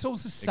 this whole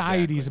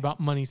society is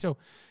about money. So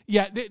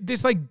yeah,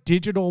 this like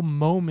digital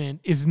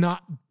moment is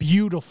not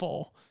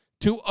beautiful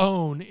to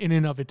own in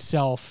and of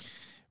itself.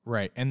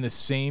 Right. And the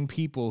same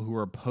people who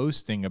are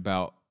posting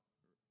about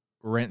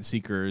rent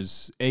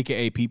seekers,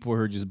 aka people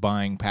who are just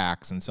buying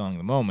packs and selling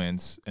the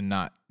moments and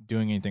not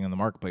doing anything on the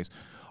marketplace,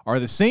 are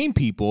the same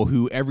people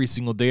who every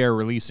single day are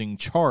releasing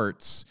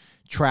charts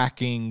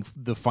tracking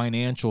the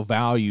financial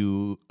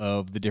value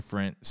of the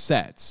different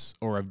sets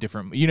or of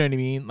different, you know what I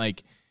mean?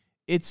 Like,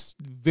 it's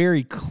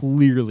very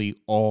clearly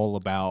all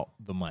about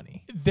the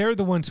money. They're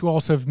the ones who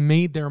also have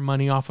made their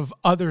money off of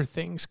other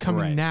things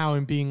coming now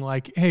and being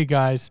like, hey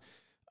guys,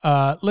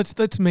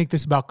 let's make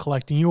this about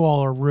collecting. You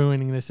all are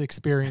ruining this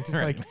experience. It's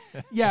like,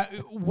 yeah,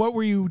 what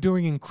were you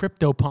doing in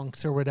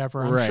CryptoPunks or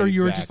whatever? I'm sure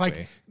you were just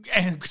like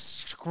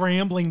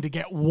scrambling to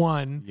get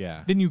one.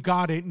 Yeah. Then you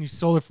got it and you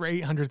sold it for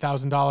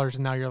 $800,000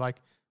 and now you're like,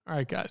 all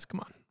right, guys, come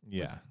on.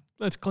 Yeah.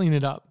 Let's clean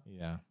it up.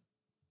 Yeah.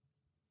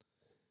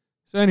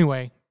 So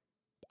anyway,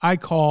 I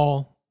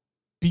call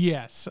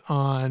BS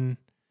on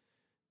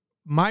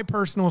my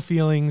personal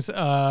feelings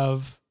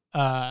of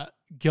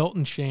guilt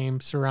and shame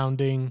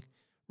surrounding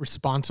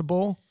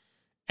responsible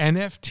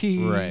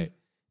NFT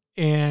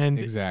and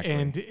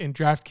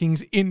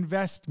DraftKings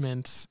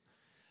investments,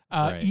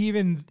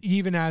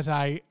 even as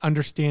I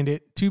understand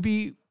it to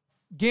be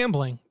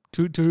gambling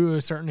to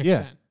a certain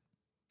extent.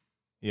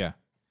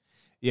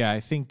 Yeah,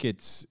 I think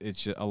it's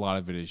just, a lot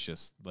of it is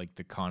just like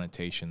the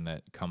connotation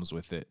that comes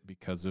with it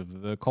because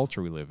of the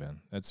culture we live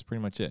in. That's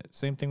pretty much it.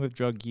 Same thing with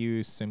drug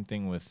use, same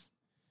thing with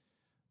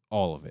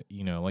all of it.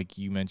 You know, like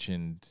you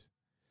mentioned,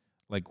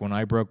 like when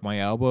I broke my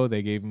elbow,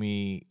 they gave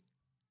me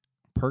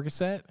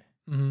Percocet.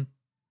 Mm-hmm.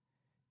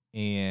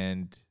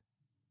 And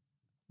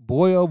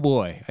boy, oh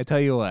boy, I tell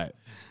you what,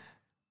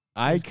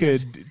 I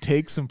could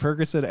take some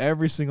Percocet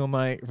every single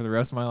night for the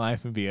rest of my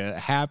life and be a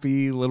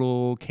happy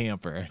little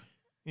camper,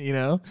 you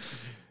know?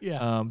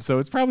 Yeah. So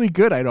it's probably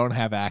good I don't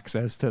have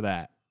access to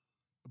that.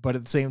 But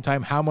at the same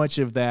time, how much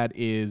of that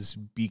is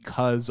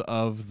because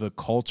of the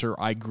culture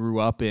I grew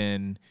up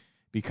in,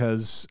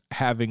 because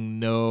having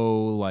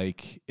no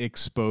like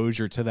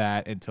exposure to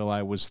that until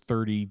I was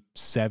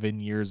 37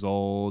 years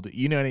old,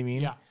 you know what I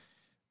mean? Yeah.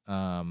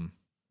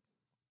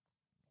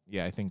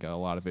 Yeah, I think a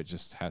lot of it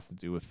just has to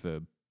do with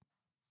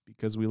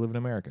because we live in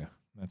America.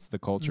 That's the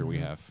culture we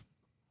have.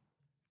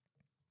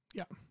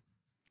 Yeah.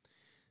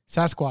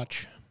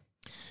 Sasquatch.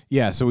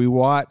 Yeah, so we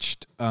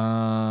watched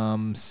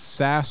Sasquatch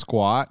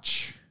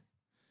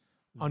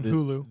on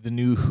Hulu. The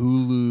new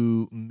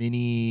Hulu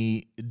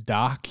mini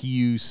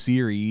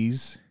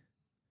docu-series,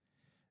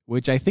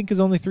 which I think is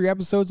only 3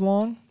 episodes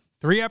long.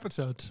 3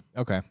 episodes.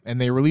 Okay, and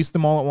they released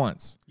them all at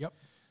once. Yep.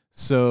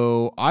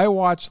 So I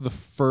watched the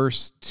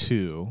first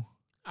 2.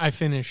 I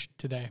finished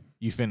today.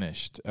 You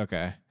finished.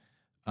 Okay.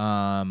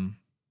 And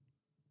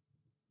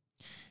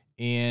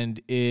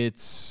it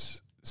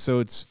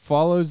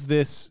follows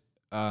this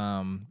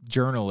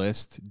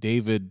journalist,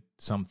 David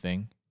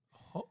something.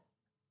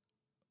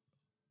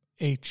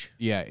 H.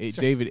 Yeah,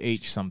 David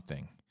H.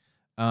 something.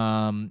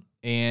 And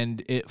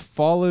it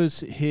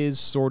follows his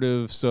sort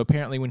of, so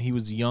apparently when he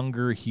was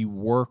younger, he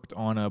worked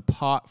on a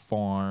pot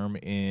farm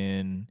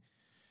in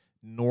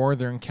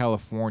Northern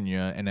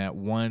California, and at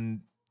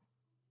one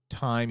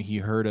time he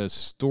heard a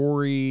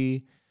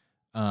story.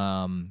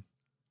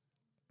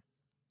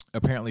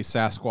 Apparently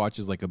Sasquatch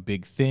is like a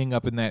big thing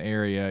up in that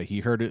area.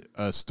 He heard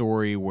a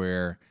story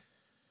where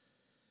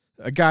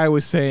a guy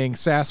was saying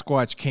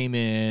Sasquatch came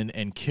in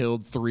and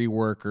killed 3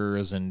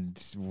 workers and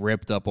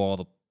ripped up all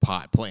the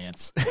pot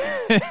plants.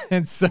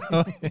 And so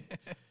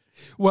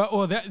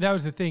well that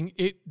was the thing.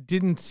 It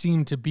didn't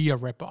seem to be a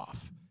ripoff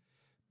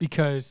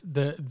because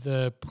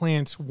the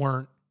plants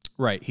weren't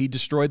right. He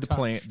destroyed the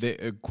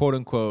plant, quote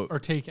unquote, or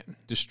taken,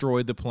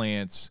 destroyed the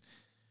plants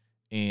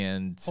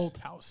and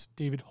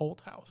David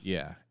Holthouse.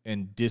 Yeah,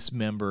 and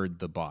dismembered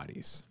the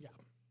bodies. Yeah.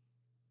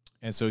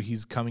 And so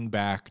he's coming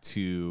back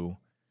to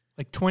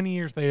like 20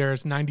 years later,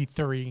 it's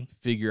 93.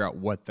 Figure out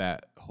what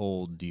that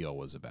whole deal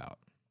was about.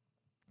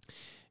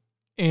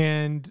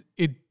 And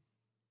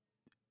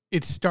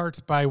it starts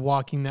by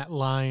walking that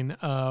line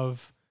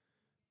of,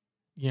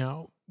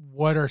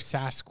 what are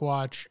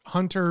Sasquatch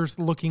hunters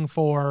looking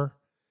for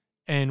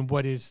and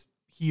what is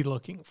he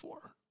looking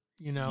for,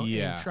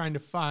 and trying to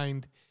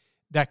find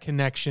that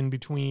connection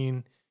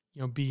between,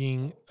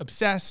 being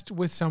obsessed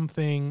with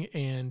something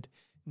and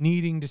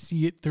needing to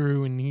see it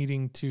through and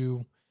needing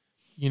to,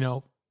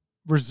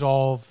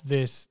 resolve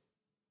this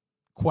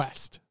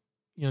quest,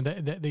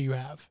 that you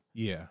have.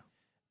 Yeah.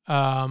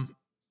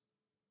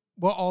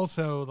 Well,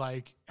 also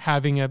like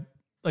having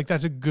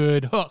that's a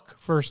good hook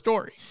for a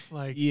story.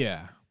 Like,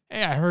 yeah.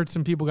 Hey, I heard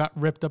some people got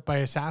ripped up by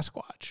a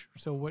Sasquatch.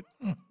 So what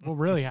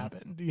really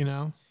happened,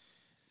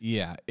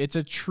 Yeah. It's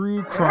a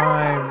true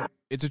crime.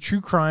 It's a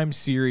true crime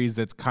series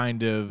that's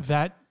kind of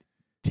that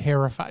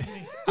terrified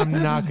me. I'm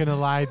not gonna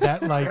lie.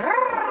 That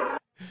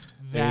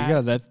there you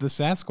go. That's the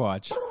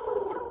Sasquatch.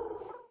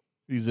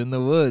 He's in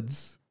the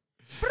woods.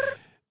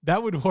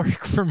 That would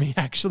work for me,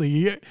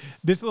 actually.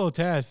 This little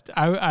test,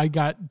 I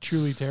got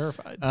truly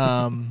terrified.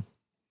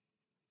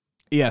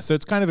 Yeah, so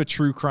it's kind of a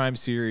true crime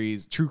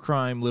series, true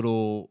crime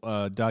little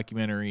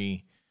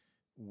documentary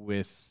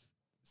with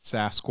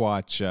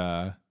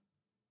Sasquatch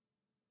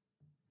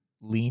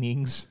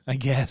leanings, I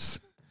guess.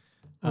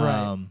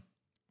 Right.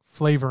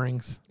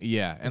 Flavorings.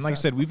 Yeah, and like I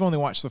said, we've only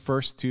watched the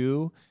first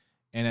two,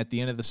 and at the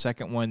end of the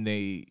second one,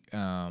 they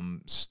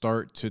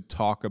start to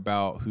talk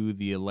about who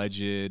the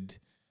alleged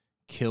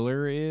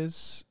killer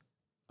is.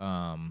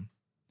 But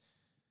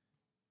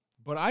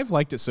I've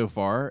liked it so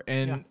far,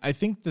 and I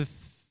think the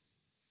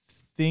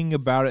thing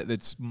about it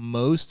that's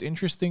most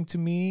interesting to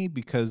me,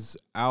 because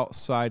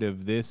outside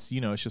of this,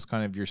 it's just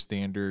kind of your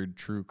standard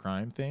true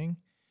crime thing,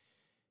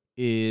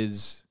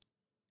 is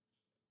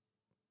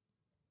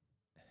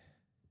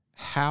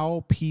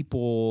how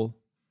people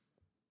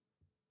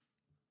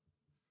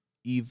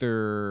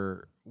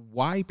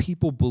why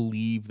people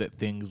believe that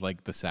things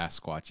like the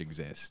Sasquatch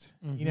exist.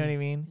 Mm-hmm. You know what I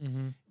mean?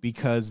 Mm-hmm.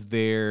 Because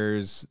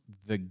there's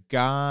the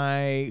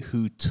guy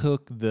who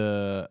took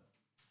the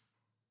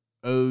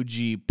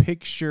OG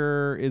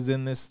picture is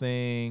in this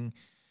thing,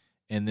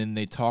 and then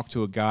they talk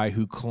to a guy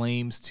who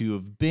claims to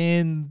have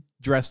been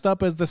dressed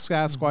up as the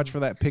Sasquatch for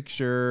that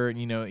picture.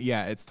 And,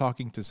 it's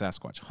talking to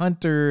Sasquatch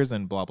hunters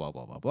and blah, blah,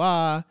 blah, blah,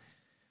 blah.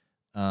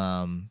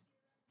 And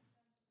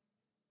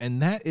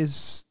that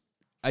is,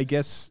 I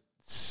guess,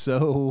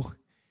 so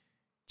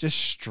just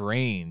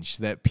strange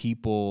that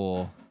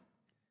people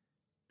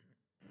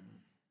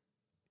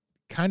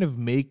kind of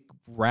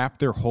wrap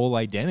their whole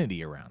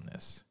identity around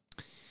this.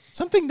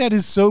 Something that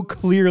is so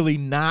clearly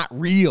not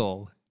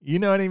real. You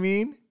know what I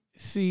mean?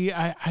 See,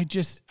 I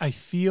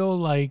feel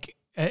like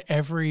at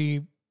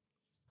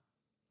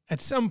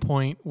some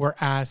point we're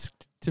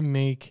asked to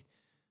make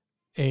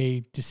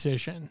a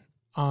decision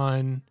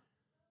on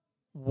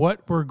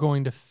what we're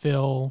going to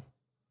fill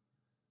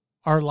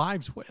our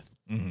lives with,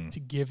 to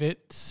give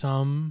it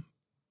some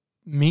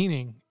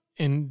meaning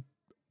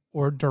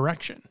or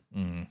direction.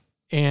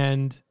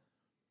 And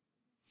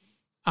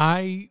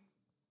as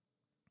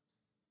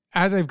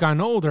I've gotten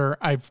older,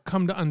 I've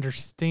come to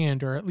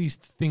understand, or at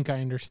least think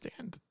I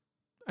understand.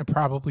 I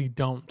probably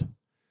don't.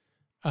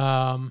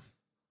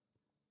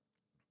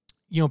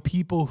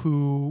 People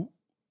who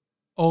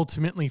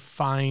ultimately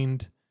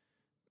find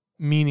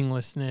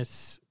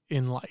meaninglessness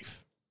in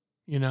life,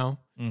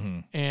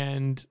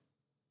 and,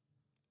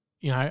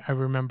 I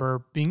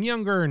remember being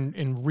younger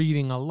and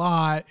reading a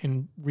lot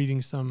and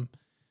reading some,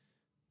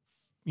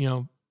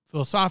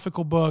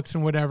 philosophical books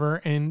and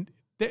whatever. And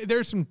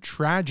there's some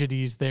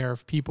tragedies there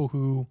of people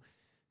who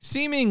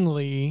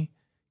seemingly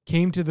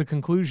came to the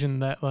conclusion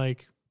that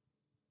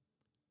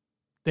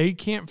they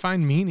can't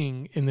find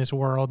meaning in this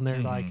world. And they're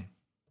like,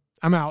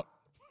 I'm out.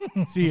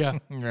 See ya.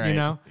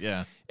 Right.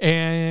 Yeah.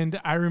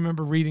 And I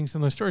remember reading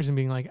some of those stories and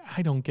being like,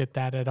 I don't get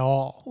that at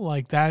all.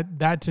 Like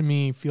that to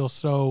me feels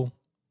so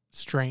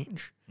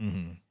strange.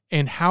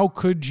 And how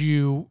could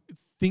you,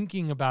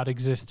 thinking about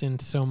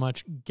existence so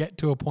much, get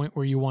to a point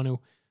where you want to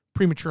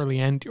prematurely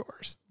end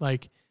yours?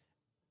 Like,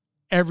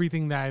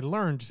 everything that I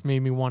learned just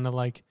made me want to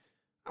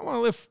I want to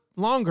live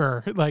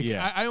longer.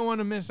 I don't want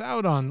to miss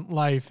out on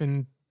life.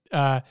 And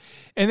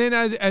then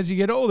as you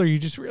get older, you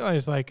just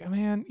realize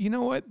man, you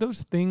know what?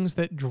 Those things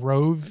that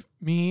drove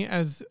me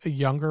as a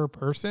younger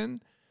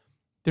person,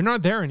 they're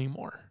not there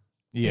anymore.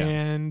 Yeah.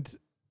 And,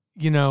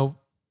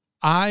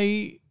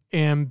 I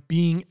am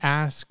being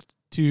asked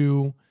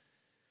to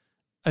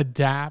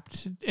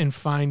adapt and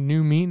find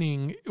new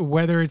meaning,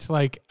 whether it's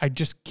I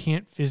just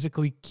can't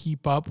physically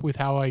keep up with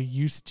how I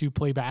used to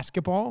play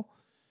basketball.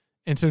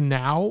 And so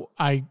now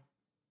I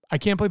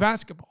can't play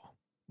basketball.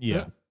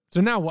 Yeah.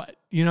 So now what?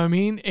 You know what I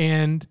mean?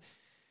 And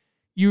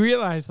you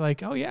realize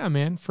oh yeah,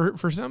 man,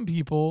 for some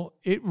people,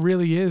 it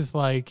really is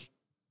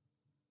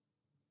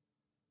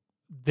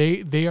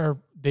they are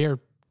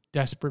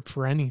desperate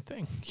for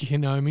anything. You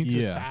know what I mean? It's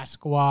Yeah. a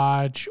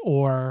Sasquatch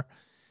or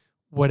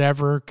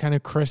whatever kind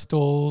of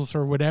crystals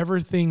or whatever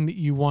thing that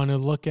you want to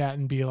look at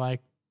and be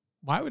like,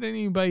 why would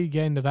anybody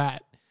get into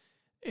that?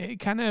 It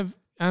kind of,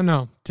 I don't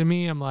know. To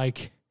me, I'm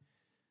like,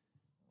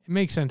 it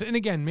makes sense. And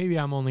again, maybe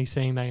I'm only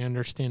saying that I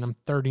understand. I'm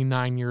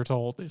 39 years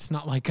old. It's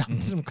not like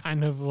I'm some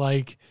kind of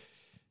like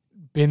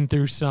been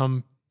through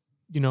some,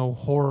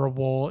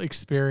 horrible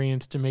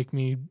experience to make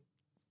me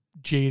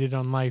jaded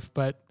on life.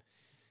 But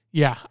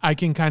yeah, I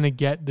can kind of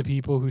get the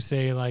people who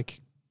say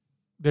like,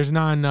 there's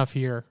not enough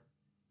here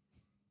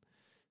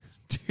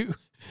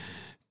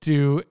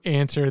to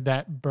answer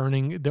that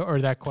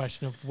that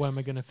question of what am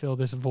I going to fill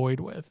this void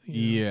with?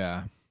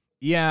 Yeah.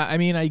 Yeah. I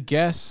mean, I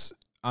guess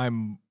I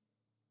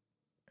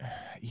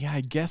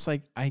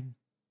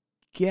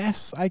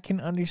guess I can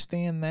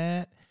understand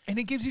that. And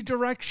it gives you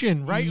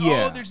direction, right?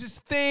 Yeah. Oh, there's this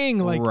thing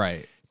like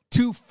right.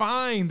 to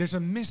find. There's a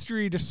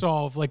mystery to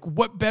solve. Like,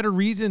 what better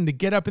reason to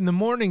get up in the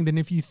morning than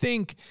if you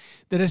think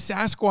that a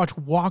Sasquatch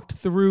walked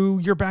through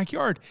your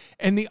backyard?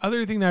 And the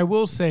other thing that I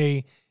will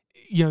say,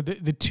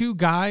 the two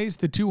guys,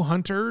 the two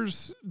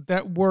hunters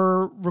that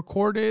were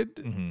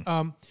recorded,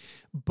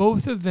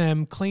 both of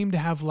them claim to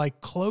have like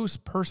close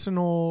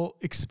personal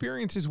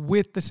experiences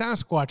with the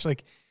Sasquatch.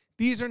 Like,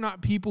 these are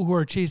not people who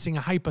are chasing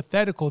a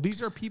hypothetical.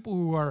 These are people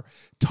who are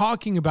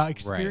talking about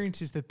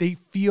experiences that they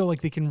feel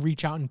like they can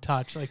reach out and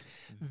touch. Like,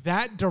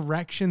 that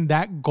direction,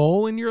 that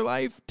goal in your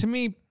life, to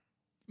me,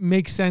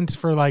 makes sense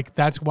for like,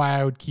 that's why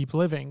I would keep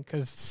living.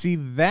 Because see,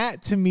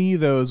 that to me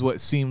though is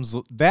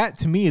that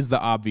to me is the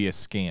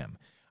obvious scam.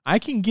 I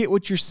can get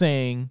what you're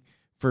saying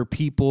for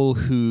people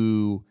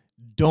who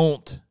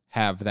don't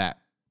have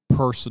that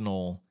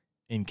personal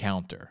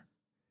encounter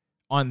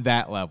on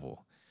that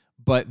level.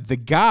 But the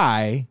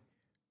guy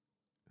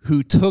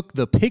who took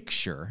the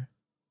picture,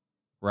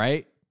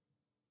 right?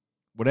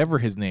 Whatever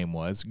his name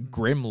was,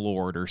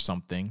 Grimlord or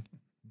something,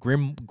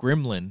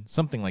 Gremlin,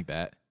 something like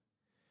that.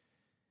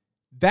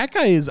 That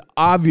guy is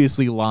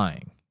obviously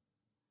lying,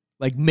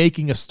 like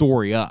making a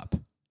story up.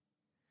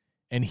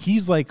 And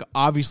he's like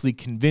obviously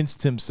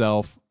convinced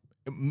himself,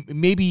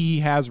 maybe he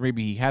has,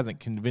 maybe he hasn't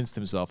convinced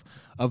himself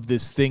of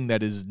this thing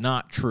that is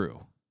not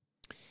true.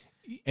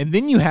 And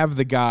then you have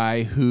the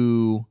guy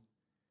who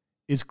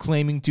is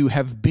claiming to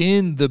have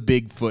been the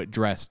Bigfoot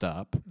dressed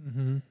up,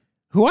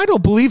 who I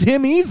don't believe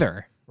him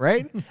either,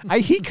 right?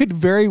 He could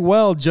very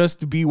well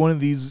just be one of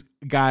these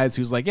guys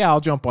who's like, yeah,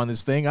 I'll jump on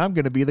this thing. I'm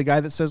going to be the guy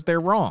that says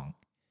they're wrong.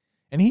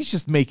 And he's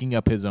just making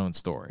up his own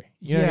story.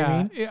 You know what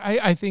I mean?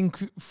 I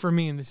think for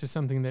me, and this is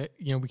something that,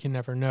 we can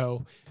never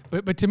know,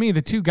 but to me,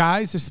 the two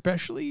guys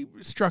especially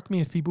struck me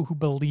as people who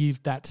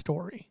believed that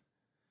story.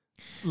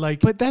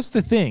 Like, but that's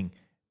the thing.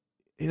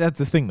 That's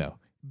the thing though.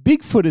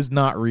 Bigfoot is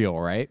not real,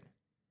 right?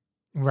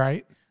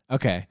 Right.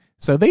 Okay.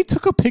 So they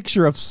took a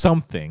picture of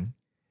something.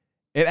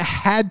 It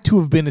had to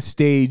have been a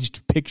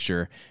staged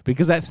picture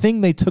because that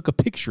thing they took a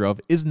picture of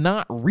is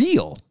not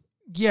real.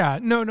 Yeah,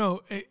 no.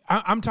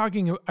 I'm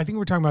talking, I think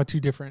we're talking about two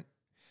different.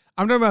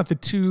 I'm talking about the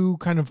two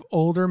kind of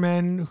older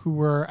men who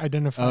were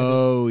identified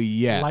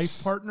as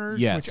life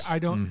partners, which I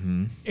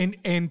don't.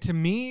 And to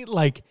me,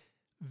 like,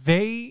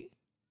 they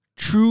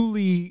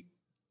truly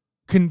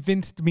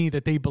convinced me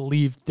that they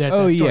believed that.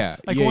 Oh, that story. yeah.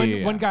 Like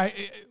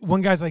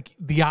one guy's like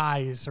the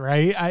eyes,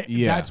 right?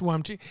 That's what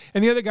I'm.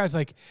 And the other guy's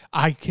like,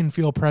 I can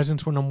feel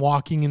presence when I'm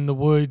walking in the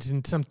woods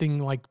and something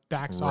like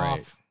backs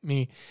off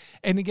me.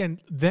 And again,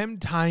 them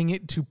tying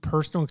it to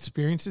personal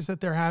experiences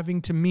that they're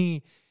having, to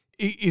me,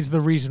 is the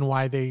reason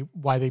why they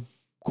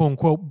quote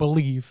unquote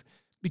believe,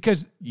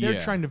 because they're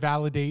trying to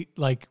validate,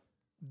 like,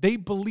 they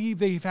believe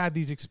they've had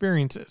these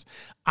experiences.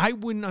 I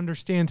wouldn't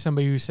understand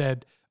somebody who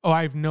said, oh,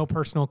 I have no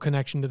personal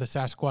connection to the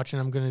Sasquatch and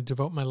I'm going to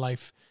devote my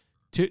life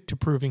to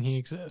proving he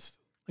exists.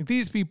 Like,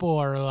 these people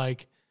are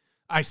like,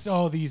 I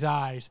saw these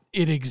eyes,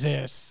 it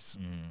exists,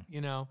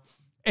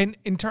 And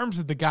in terms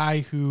of the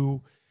guy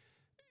who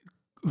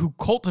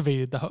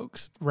cultivated the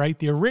hoax, right?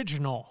 The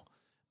original.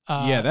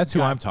 That's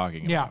who I'm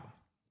talking about. Yeah.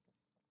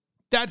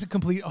 That's a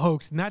complete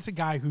hoax. And that's a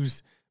guy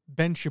who's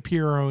Ben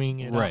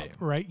Shapiroing it up,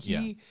 right?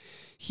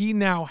 He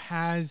now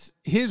has,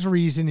 his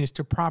reason is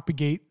to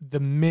propagate the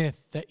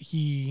myth that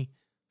he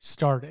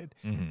started.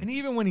 And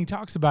even when he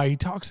talks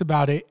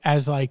about it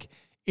as like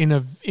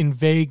in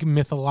vague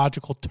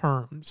mythological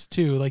terms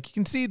too. Like, you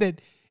can see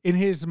that in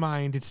his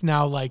mind, it's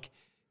now like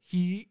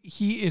he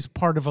is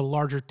part of a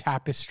larger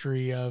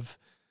tapestry of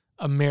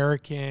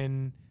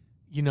American,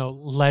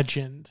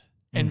 legend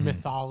and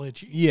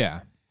mythology.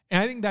 Yeah.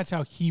 And I think that's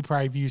how he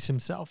probably views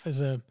himself, as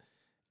a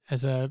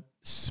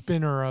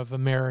spinner of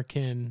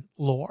American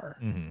lore.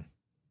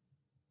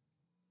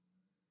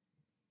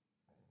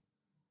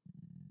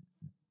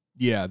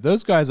 Yeah,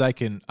 those guys I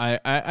get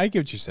what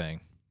you're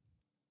saying.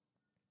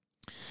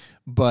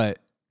 But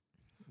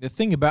the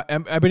thing about,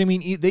 but I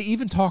mean, they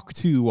even talk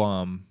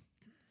to,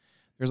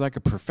 There's like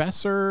a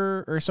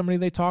professor or somebody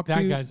they talk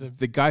That to. guy's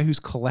the guy who's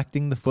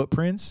collecting the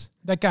footprints.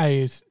 That guy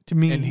is, to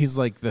me, And he's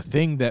like, the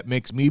thing that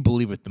makes me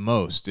believe it the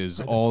most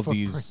is Are the all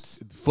these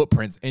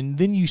footprints. And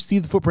then you see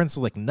the footprints,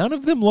 like none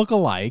of them look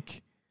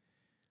alike.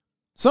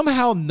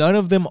 Somehow none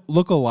of them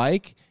look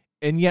alike.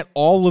 And yet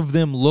all of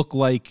them look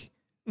like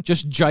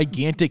just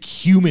gigantic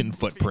human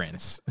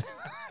footprints.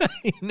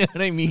 You know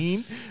what I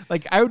mean?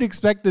 Like I would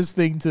expect this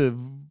thing to,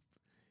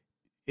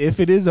 if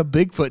it is a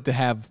Bigfoot, to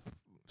have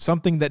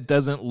something that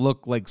doesn't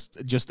look like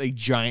just a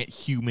giant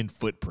human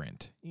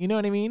footprint. You know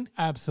what I mean?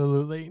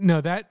 absolutely. No,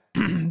 that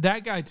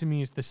that guy to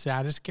me is the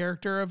saddest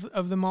character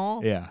of them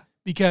all. Yeah.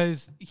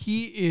 Because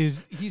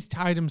he's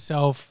tied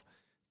himself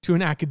to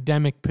an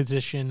academic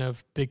position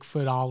of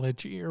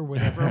Bigfootology or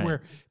whatever, Right.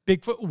 where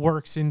Bigfoot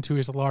works into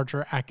his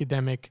larger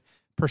academic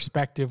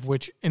perspective,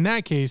 which in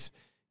that case,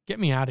 get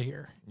me out of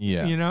here.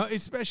 Yeah. You know,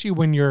 especially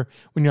when you're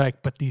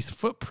like, but these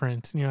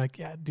footprints, and you're like,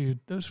 yeah, dude,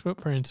 those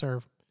footprints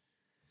are,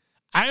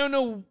 I don't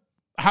know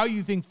how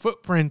you think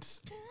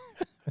footprints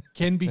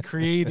can be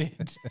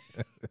created.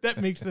 That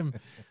makes them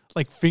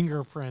like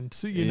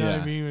fingerprints. You know what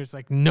Yeah. I mean? It's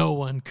like no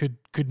one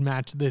could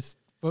match this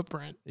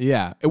footprint.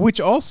 Yeah,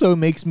 which also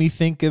makes me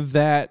think of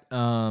that.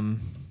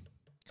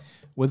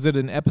 Was it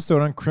an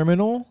episode on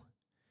Criminal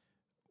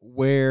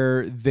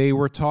where they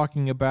were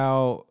talking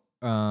about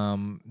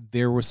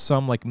there was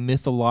some like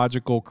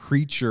mythological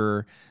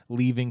creature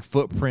leaving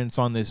footprints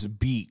on this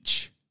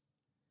beach,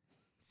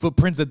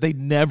 footprints that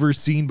they'd never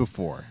seen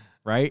before,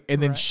 right?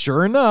 And then Right.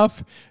 sure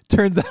enough,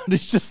 turns out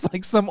it's just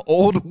like some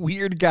old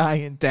weird guy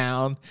in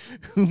town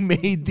who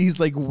made these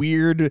like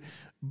weird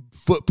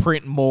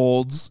footprint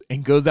molds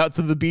and goes out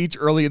to the beach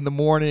early in the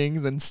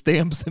mornings and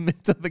stamps them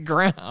into the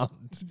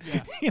ground.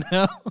 Yeah. You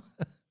know?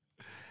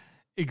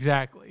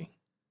 Exactly.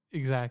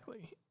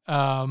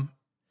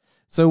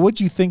 So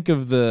what'd you think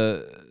of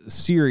the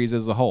series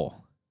as a whole?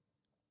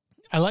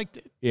 I liked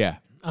it. Yeah.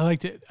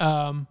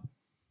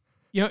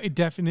 You know, it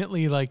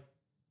definitely like,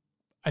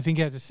 I think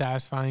it has a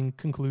satisfying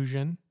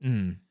conclusion.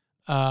 Mm.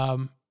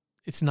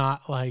 It's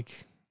not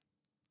like,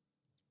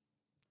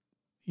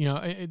 you know,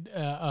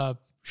 a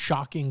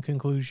shocking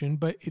conclusion,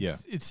 but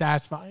it's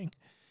satisfying.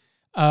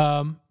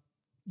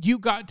 You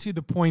got to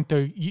the point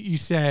though, you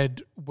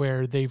said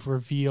where they've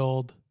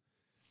revealed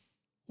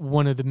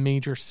one of the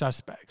major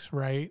suspects,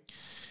 right?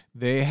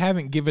 They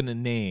haven't given a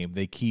name.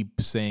 They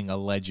keep saying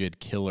alleged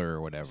killer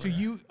or whatever. So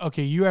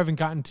you haven't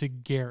gotten to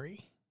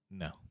Gary.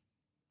 No.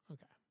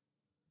 Okay.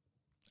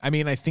 I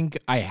mean, I think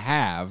I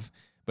have,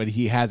 but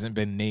he hasn't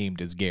been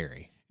named as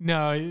Gary.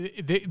 No,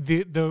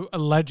 the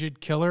alleged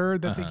killer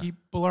that they keep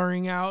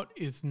blurring out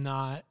is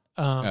not.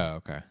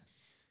 Okay.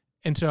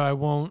 And so I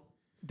won't.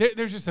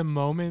 There's just a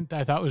moment that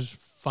I thought was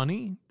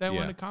funny that I Yeah.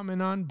 want to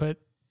comment on, but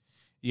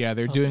Yeah,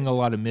 they're doing a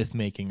lot of myth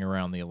making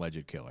around the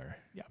alleged killer.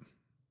 yeah.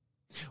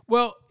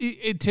 Well,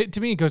 to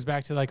me, it goes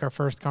back to like our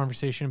first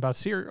conversation about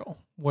Serial,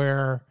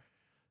 where,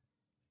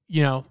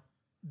 you know,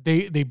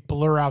 they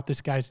blur out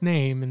this guy's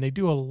name and they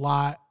do a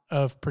lot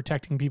of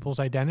protecting people's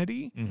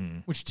identity,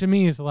 which to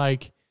me is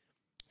like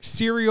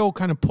Serial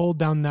kind of pulled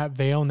down that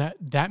veil, and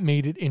that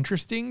made it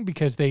interesting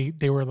because they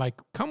were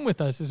like, come with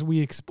us as we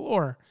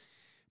explore.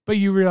 But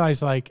you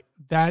realize like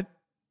that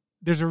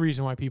there's a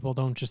reason why people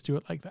don't just do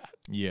it like that.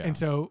 Yeah. And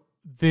so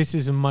this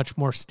is a much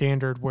more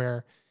standard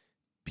where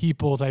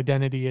people's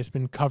identity has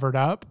been covered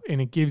up,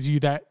 and it gives you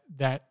that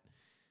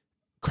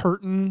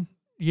curtain,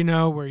 you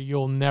know, where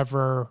you'll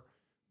never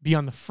be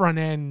on the front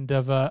end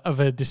of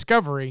a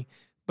discovery,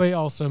 but it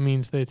also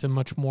means that it's a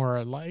much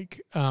more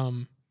like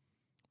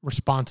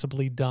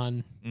responsibly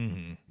done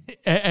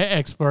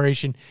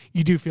exploration.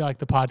 You do feel like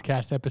the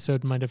podcast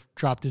episode might have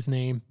dropped his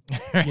name,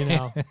 you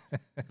know,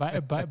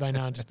 by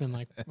now just been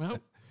like, well,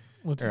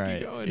 let's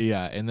keep going.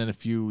 Yeah, and then a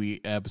few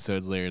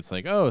episodes later, it's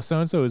like, oh,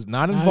 so-and-so is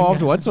not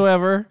involved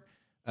whatsoever.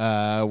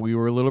 We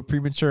were a little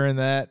premature in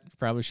that.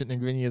 Probably shouldn't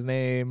have given you his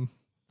name.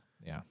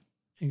 Yeah.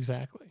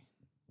 Exactly.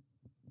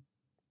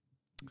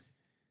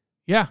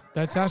 Yeah,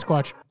 that's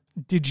Sasquatch.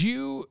 Did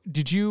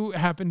you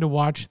happen to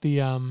watch the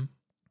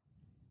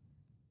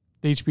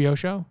HBO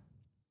show?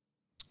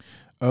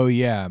 Oh,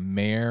 yeah.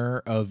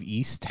 Mayor of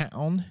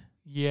Easttown.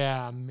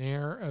 Yeah,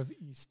 Mayor of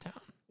Easttown.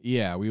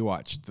 Yeah, we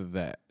watched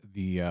the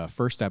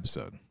first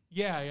episode.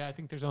 Yeah, I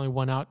think there's only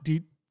one out. Do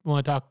you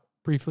want to talk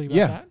briefly about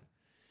Yeah. that?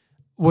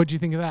 What'd you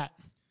think of that?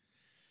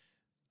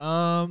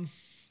 I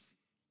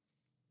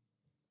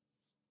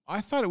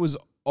thought it was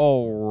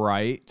all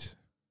right.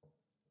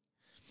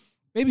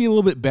 Maybe a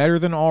little bit better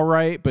than all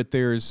right, but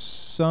there's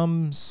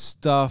some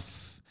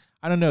stuff,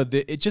 I don't know,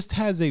 it just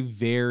has a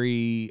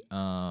very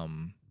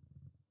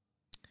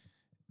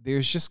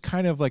there's just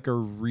kind of like a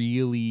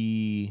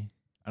really,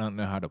 I don't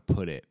know how to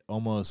put it,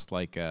 almost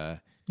like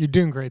a You're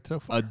doing great so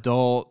far.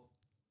 adult,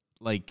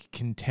 like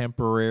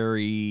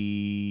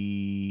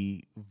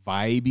contemporary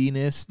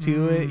vibiness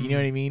to it. You know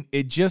what I mean?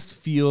 It just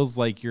feels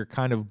like you're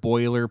kind of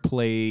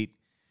boilerplate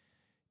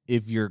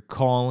if you're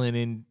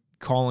calling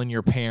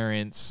your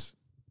parents,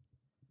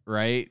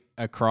 right,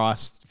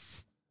 across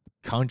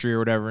country or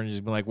whatever and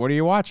just be like, what are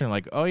you watching?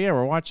 Like, oh yeah,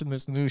 we're watching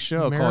this new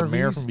show called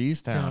Mayor from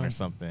Easttown or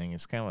something.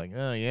 It's kind of like,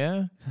 oh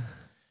yeah.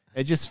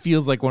 It just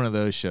feels like one of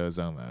those shows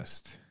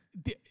almost.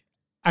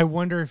 I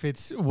wonder if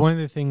it's one of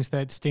the things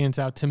that stands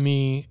out to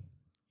me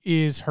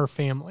is her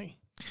family,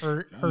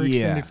 her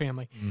extended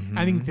family. Mm-hmm.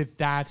 I think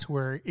that's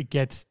where it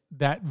gets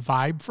that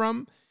vibe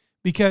from,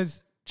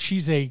 because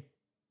she's a,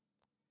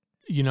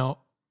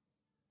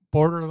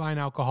 borderline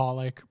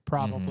alcoholic,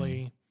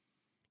 probably,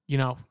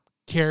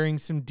 carrying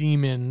some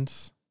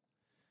demons,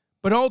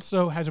 but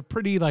also has a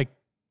pretty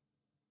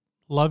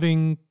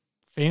loving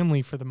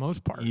family for the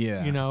most part.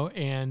 Yeah.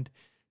 And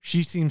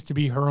she seems to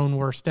be her own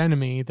worst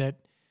enemy, that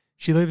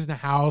she lives in a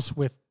house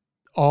with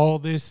all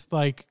this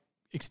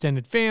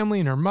extended family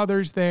and her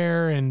mother's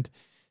there, and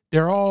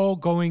they're all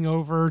going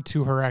over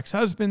to her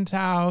ex-husband's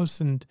house,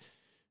 and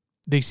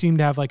they seem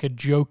to have a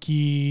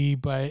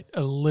jokey but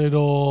a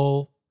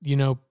little,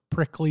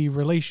 prickly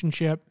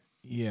relationship.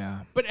 Yeah.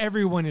 But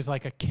everyone is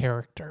like a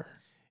character.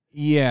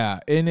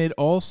 Yeah. And it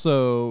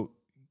also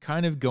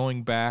kind of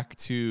going back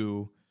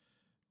to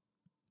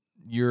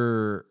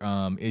your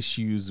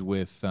issues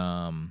with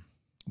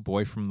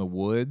Boy from the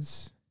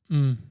Woods,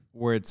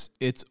 where it's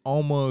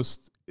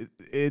almost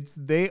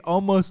they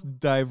almost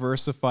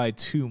diversify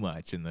too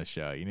much in the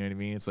show. You know what I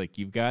mean? It's like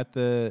you've got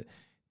the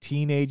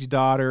teenage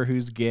daughter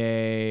who's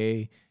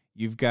gay.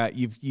 You're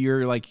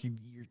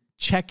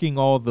checking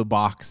all the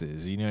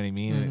boxes. You know what I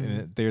mean? Mm-hmm.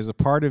 And there's a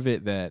part of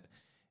it that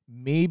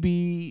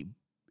maybe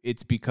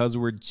it's because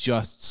we're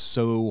just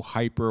so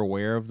hyper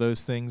aware of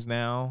those things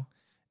now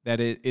that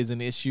it is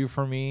an issue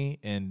for me.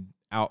 And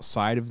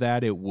outside of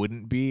that, it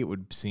wouldn't be. It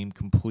would seem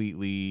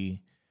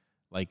completely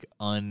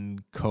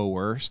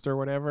uncoerced or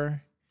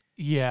whatever.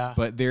 Yeah.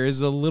 But there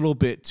is a little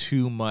bit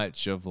too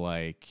much of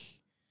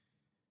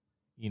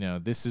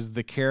this is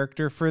the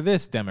character for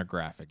this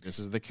demographic. This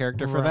is the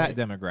character for that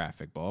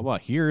demographic. Blah, blah, blah.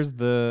 Here's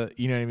the,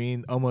 you know what I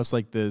mean? Almost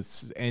like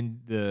this, and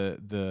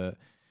the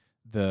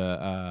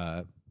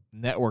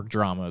network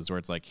dramas where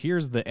it's like,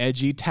 here's the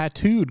edgy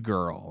tattooed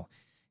girl.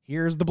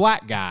 Here's the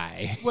black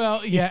guy.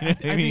 Well, yeah. You know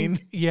what I mean?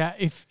 think, yeah,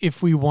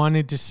 if we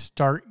wanted to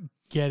start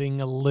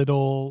getting a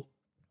little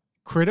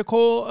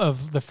critical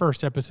of the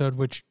first episode,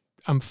 which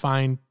I'm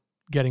fine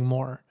getting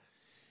more,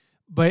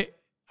 but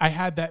I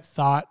had that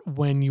thought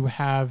when you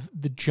have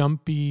the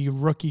jumpy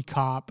rookie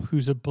cop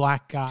who's a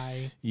black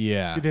guy,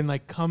 Yeah. who then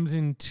comes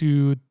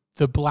into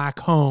the black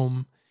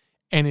home,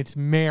 and it's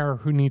Mare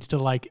who needs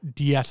to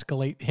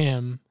de-escalate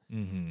him,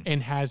 Mm-hmm.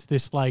 and has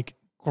this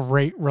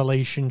great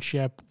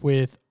relationship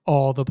with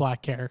all the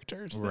black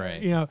characters.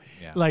 Right. Yeah.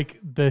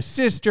 The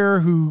sister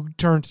who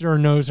turns to her,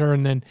 knows her,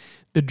 and then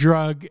the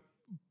drug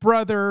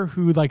brother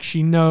who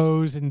she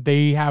knows, and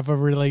they have a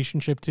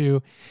relationship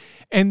too.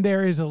 And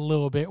there is a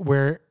little bit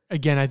where,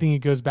 again, I think it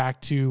goes back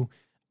to,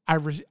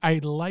 I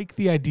like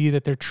the idea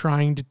that they're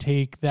trying to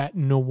take that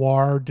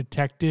noir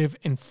detective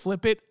and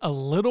flip it a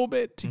little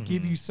bit to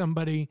give you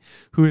somebody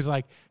who is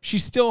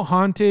she's still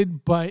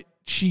haunted, but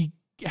she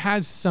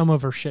has some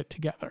of her shit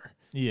together.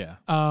 Yeah.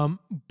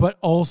 But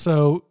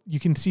also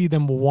you can see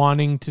them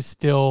wanting to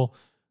still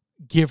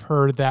give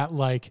her that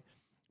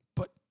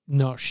but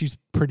no, she's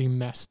pretty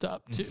messed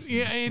up too.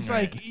 Yeah, it's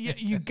Right.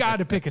 you got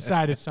to pick a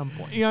side at some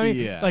point. You know what I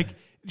mean? Yeah.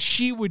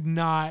 She would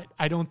not,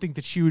 I don't think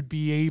that she would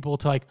be able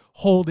to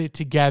hold it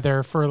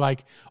together for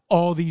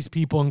all these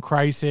people in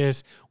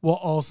crisis, while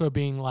also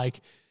being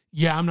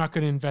yeah, I'm not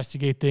going to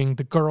investigate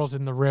the girls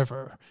in the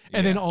river,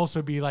 and then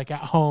also be at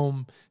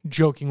home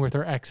joking with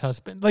her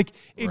ex-husband.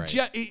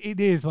 It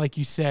is like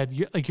you said,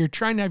 you're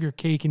trying to have your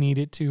cake and eat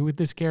it too with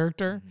this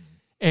character. Mm-hmm.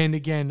 And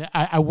again,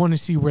 I want to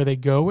see where they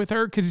go with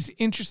her, because it's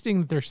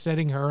interesting that they're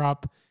setting her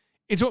up.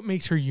 It's what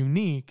makes her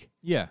unique.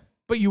 Yeah.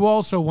 But you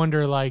also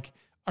wonder,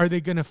 are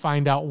they going to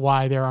find out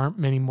why there aren't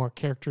many more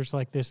characters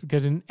like this?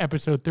 Because in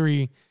episode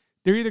 3,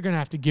 they're either going to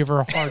have to give her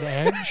a hard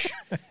edge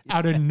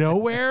out of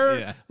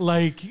nowhere,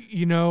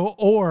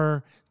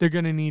 or they're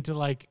going to need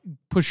to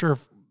push her,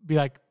 be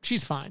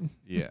she's fine.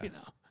 Yeah.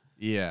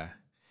 Yeah.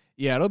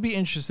 Yeah. It'll be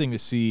interesting to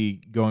see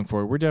going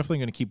forward. We're definitely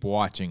going to keep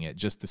watching it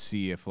just to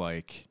see if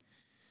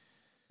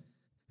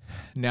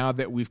now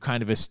that we've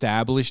kind of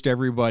established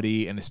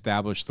everybody and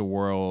established the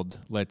world,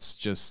 let's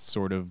just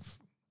sort of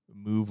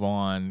move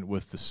on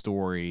with the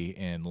story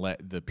and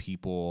let the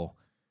people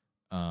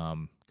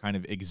kind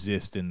of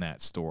exist in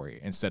that story,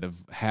 instead of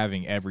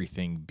having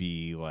everything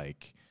be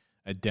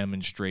a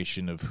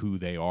demonstration of who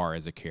they are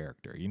as a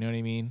character. You know what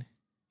I mean?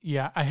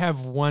 Yeah. I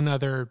have one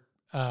other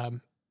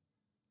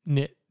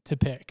nit to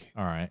pick.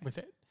 All right. With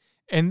it.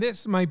 And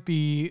this might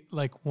be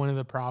one of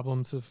the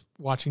problems of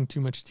watching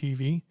too much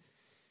TV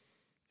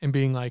and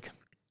being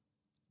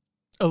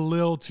a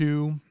little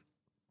too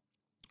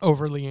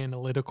overly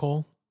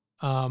analytical.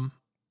 But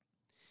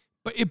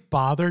it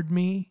bothered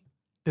me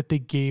that they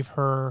gave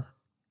her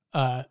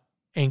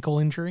ankle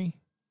injury.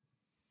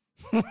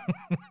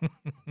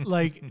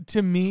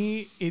 To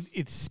me,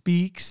 it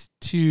speaks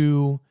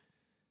to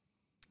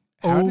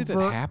How did it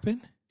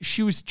happen?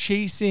 She was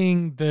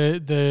chasing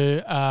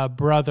the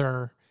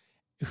brother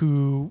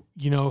who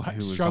Who was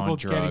on struggled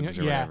getting drugs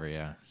or whatever,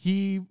 yeah.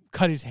 he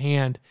cut his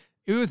hand.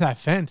 It was that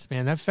fence,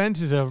 man. That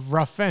fence is a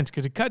rough fence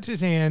because it cuts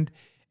his hand,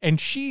 and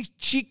she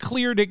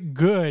cleared it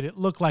good. It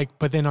looked like,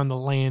 but then on the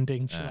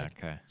landing, she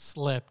Okay.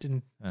 slipped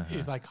and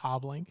is like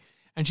hobbling,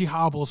 and she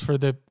hobbles for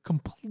the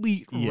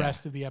complete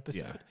rest of the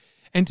episode. Yeah.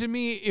 And to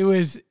me,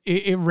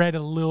 it read a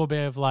little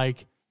bit of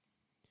like,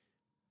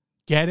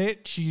 get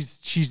it?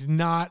 She's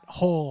not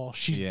whole.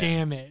 She's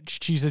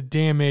damaged. She's a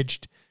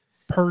damaged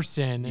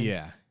person.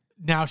 And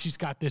now she's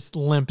got this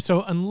limp.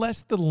 So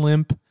unless the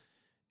limp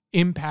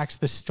impacts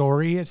the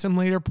story at some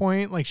later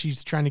point, like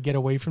she's trying to get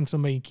away from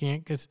somebody and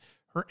can't because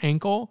her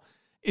ankle,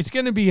 it's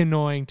going to be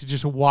annoying to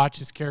just watch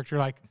this character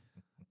like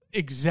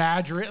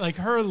exaggerate. Like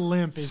her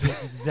limp is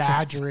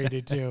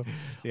exaggerated too.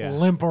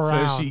 Limp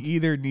around. So she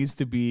either needs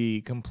to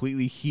be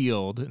completely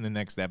healed in the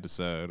next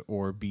episode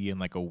or be in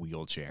like a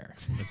wheelchair.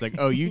 It's like,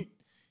 oh, you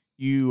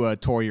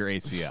tore your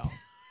ACL.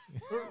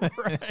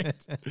 Right.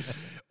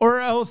 Or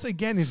else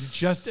again, it's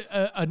just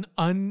an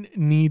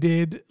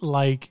unneeded,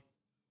 like,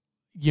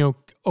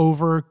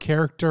 over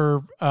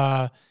character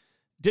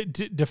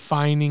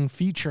defining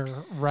feature,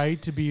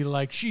 right? To be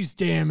like, she's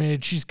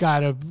damaged, she's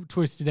got a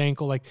twisted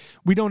ankle. Like,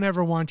 we don't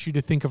ever want you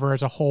to think of her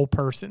as a whole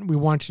person. We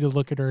want you to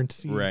look at her and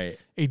see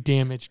a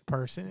damaged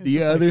person. It's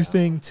the other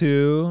thing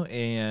too,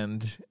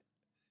 and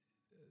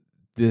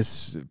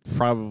this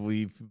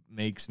probably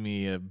makes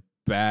me a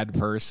bad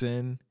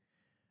person,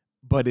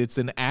 but it's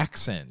an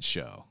accent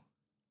show.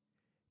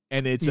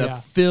 And it's a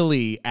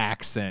Philly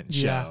accent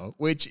show,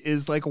 which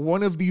is like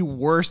one of the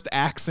worst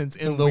accents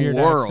in the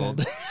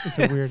world. It's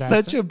a weird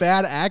Such a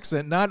bad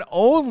accent. Not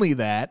only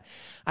that,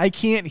 I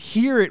can't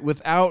hear it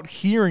without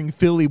hearing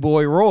Philly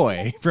Boy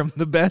Roy from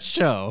The Best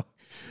Show.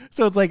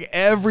 So it's like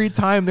every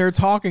time they're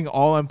talking,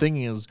 all I'm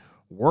thinking is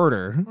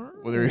worder.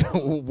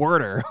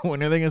 Worder.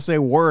 When are they going to say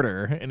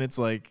worder? And it's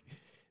like,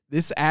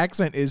 this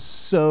accent is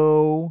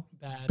so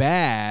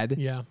bad.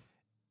 Yeah.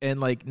 And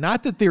like,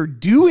 not that they're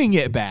doing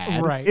it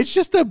bad. Right. It's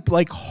just a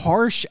like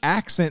harsh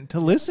accent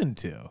to listen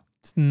to.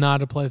 It's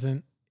not a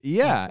pleasant.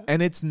 Yeah.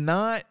 And it's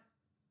not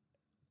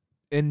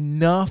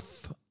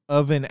enough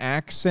of an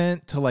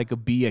accent to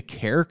like be a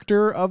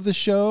character of the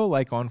show,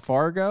 like on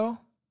Fargo.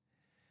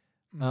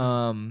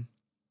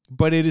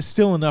 But it is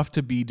still enough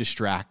to be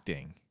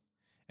distracting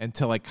and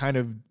to like kind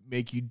of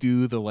make you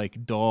do the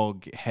like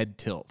dog head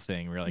tilt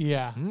thing. We're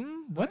like,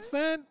 what's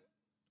that?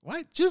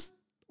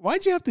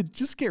 Why'd you have to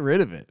just get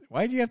rid of it?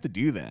 Why'd you have to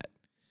do that?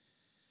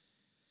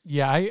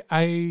 Yeah,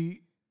 I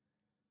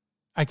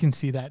can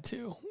see that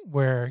too.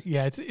 Where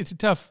it's a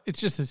tough. It's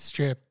just a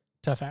straight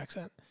tough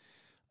accent.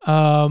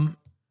 And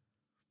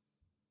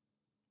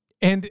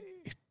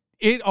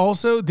it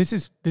also this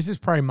is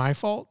probably my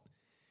fault.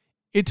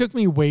 It took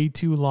me way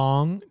too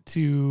long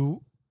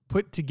to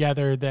put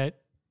together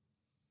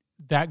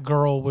that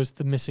girl was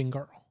the missing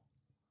girl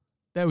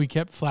that we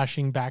kept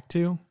flashing back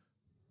to.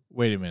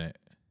 Wait a minute.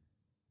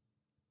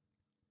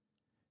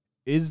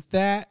 Is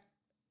that...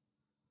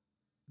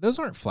 Those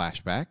aren't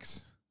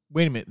flashbacks.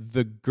 Wait a minute.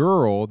 The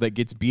girl that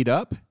gets beat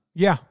up?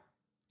 Yeah.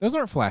 Those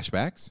aren't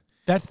flashbacks.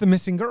 That's the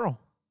missing girl.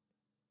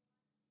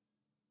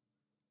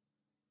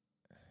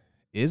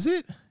 Is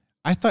it?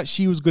 I thought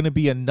she was going to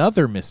be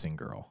another missing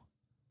girl.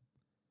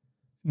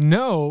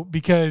 No,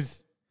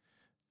 because,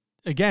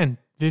 again,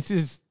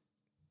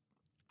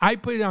 I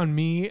put it on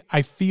me.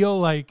 I feel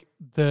like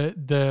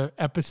the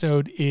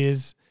episode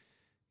is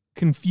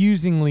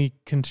confusingly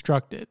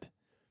constructed.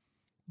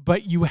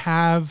 But you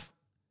have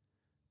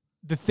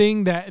the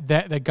thing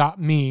that got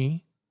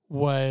me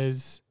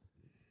was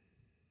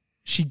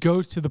she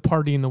goes to the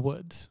party in the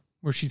woods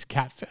where she's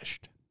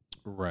catfished.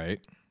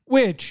 Right.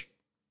 Which,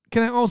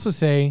 can I also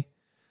say,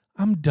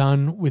 I'm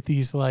done with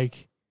these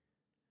like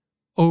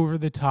over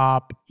the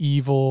top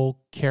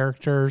evil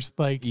characters.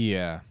 Like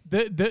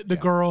the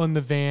girl in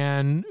the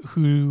van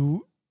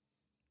who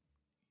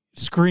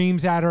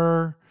screams at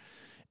her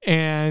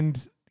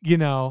and,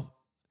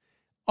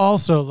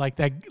 also,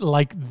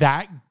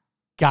 that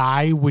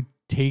guy would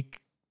take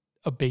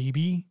a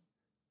baby.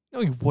 No,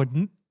 he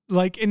wouldn't.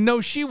 And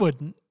no, she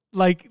wouldn't.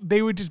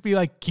 They would just be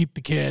like, keep the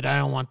kid. I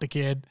don't want the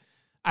kid.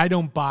 I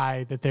don't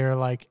buy that they're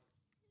like,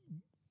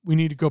 we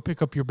need to go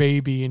pick up your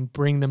baby and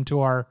bring them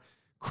to our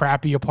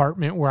crappy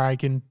apartment where I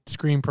can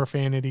scream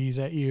profanities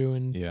at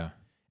you.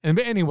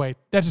 But anyway,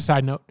 that's a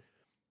side note.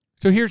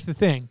 So here's the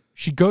thing.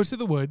 She goes to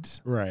the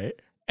woods. Right.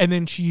 And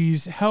then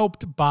she's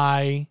helped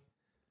by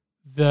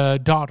the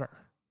daughter.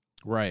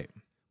 Right.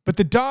 But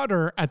the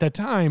daughter at that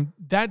time,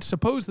 that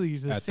supposedly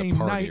is the same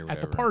night at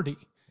the party.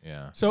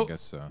 Yeah. So, I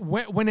guess so.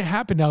 When it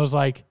happened, I was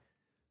like,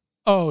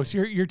 oh, so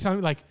you're telling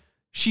me like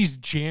she's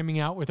jamming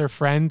out with her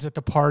friends at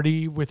the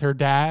party with her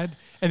dad.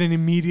 And then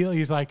immediately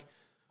he's like,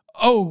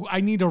 oh,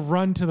 I need to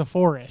run to the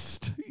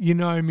forest. You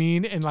know what I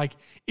mean? And like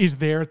is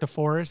there at the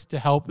forest to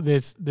help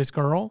this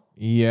girl.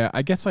 Yeah.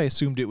 I guess I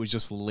assumed it was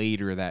just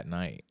later that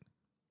night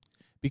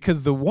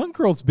because the one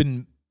girl's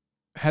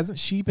hasn't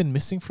she been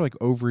missing for like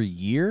over a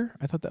year?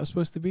 I thought that was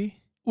supposed to be.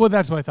 Well,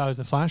 that's what I thought was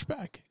a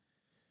flashback.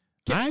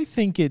 I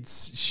think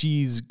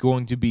she's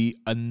going to be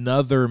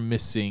another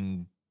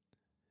missing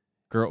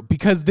girl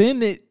because then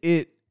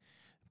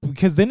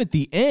because then at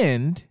the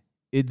end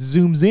it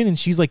zooms in and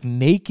she's like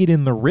naked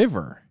in the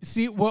river.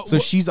 See,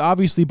 she's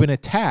obviously been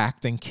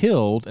attacked and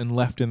killed and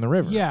left in the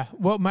river. Yeah.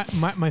 Well,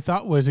 my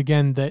thought was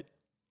again that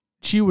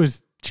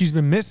she's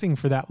been missing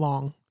for that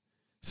long.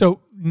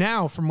 So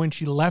now from when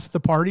she left the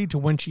party to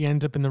when she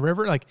ends up in the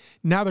river, like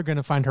now they're going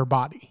to find her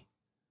body.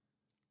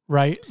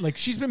 Right? Like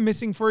she's been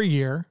missing for a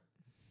year.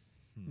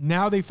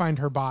 Now they find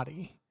her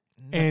body.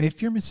 And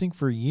if you're missing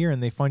for a year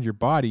and they find your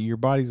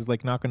body's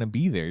like not going to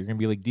be there. You're going to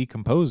be like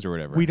decomposed or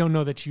whatever. We don't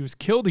know that she was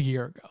killed a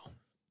year ago.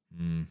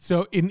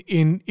 So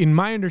in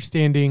my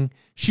understanding,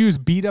 she was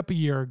beat up a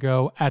year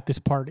ago at this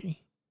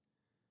party.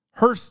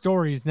 Her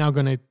story is now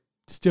going to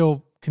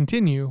still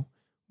continue.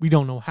 We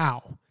don't know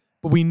how,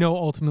 but we know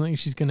ultimately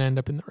she's going to end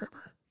up in the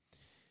river.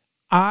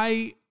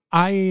 I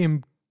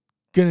am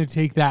going to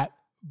take that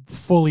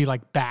fully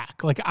like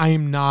back. Like I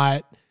am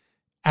not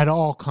at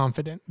all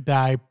confident that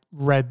I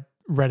read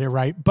it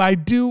right, but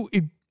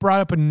it brought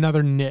up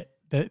another nit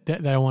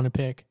that I want to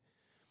pick.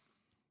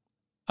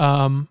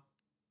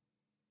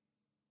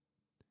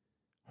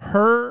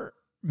 Her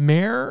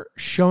Mare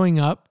showing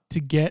up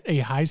to get a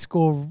high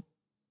school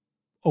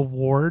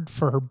award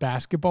for her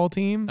basketball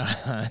team.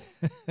 I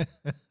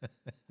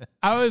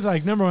was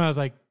like, number one, I was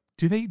like,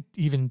 do they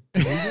even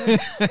do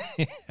this?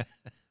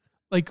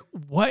 Like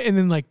what? And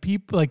then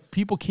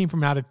people came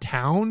from out of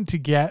town to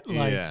get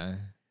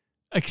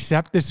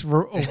accept this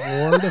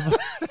award of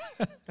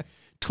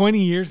 20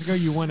 years ago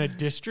you won a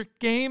district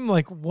game.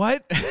 Like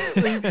what?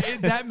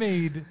 That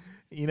made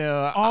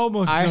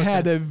almost I no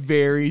had sense. a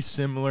very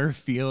similar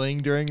feeling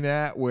during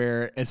that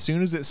where as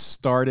soon as it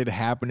started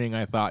happening,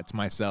 I thought to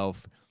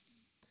myself,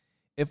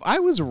 if I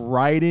was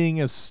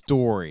writing a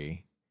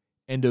story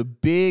and a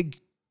big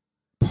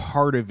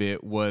part of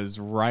it was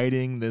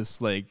writing this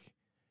like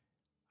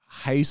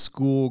high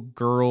school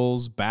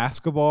girls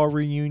basketball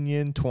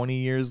reunion 20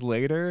 years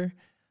later,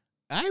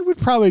 I would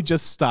probably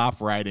just stop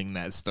writing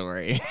that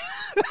story.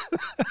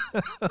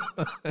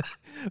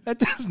 That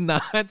does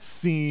not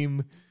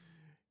seem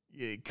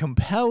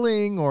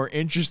compelling or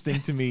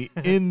interesting to me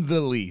in the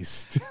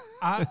least.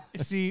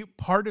 See,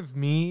 part of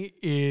me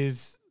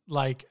is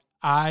like,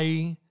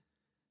 I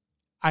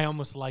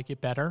almost like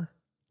it better.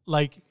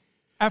 Like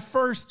at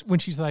first when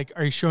she's like,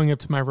 are you showing up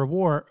to my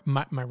award?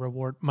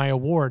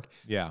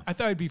 Yeah. I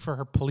thought it'd be for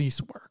her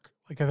police work.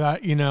 Like I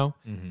thought,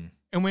 Mm-hmm.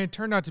 and when it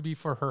turned out to be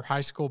for her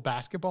high school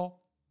basketball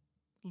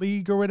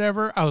league or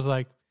whatever, I was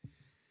like,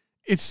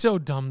 it's so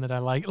dumb that I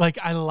like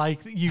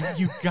you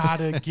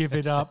gotta give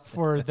it up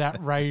for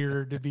that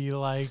writer to be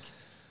like,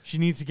 she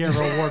needs to get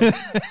her award.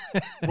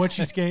 What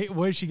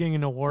is she getting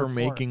an award for?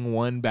 Making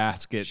one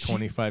basket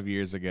 25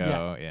 years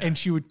ago. Yeah. And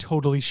she would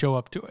totally show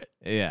up to it.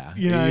 Yeah.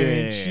 You know what I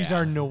mean? She's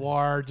our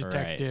noir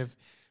detective,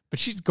 but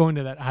she's going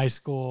to that high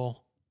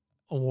school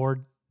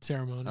award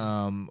ceremony.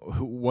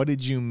 What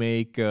did you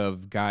make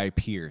of Guy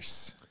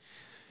Pearce?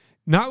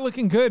 Not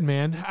looking good,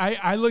 man.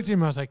 I looked at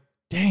him, I was like,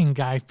 dang,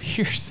 Guy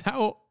Pearce,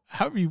 what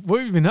have you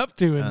been up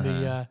to in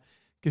the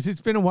because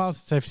it's been a while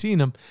since I've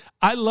seen him.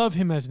 I love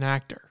him as an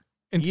actor.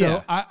 And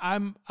so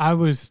I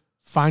was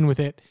fine with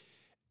it.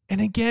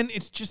 And again,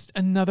 it's just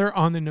another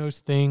on the nose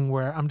thing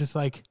where I'm just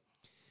like,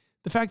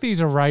 the fact that he's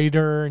a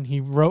writer and he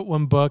wrote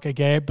one book, I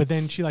get it, but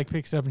then she like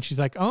picks up and she's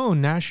like, oh,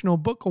 National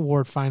Book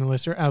Award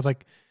finalist. Or I was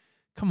like,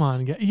 come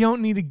on, you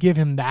don't need to give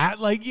him that.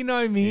 Like, you know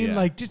what I mean? Yeah.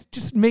 Like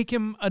just make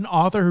him an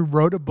author who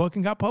wrote a book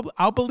and got published.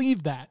 I'll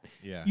believe that.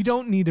 Yeah. You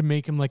don't need to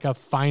make him like a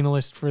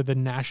finalist for the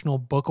National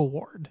Book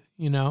Award,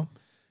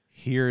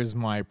 Here's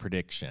my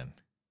prediction.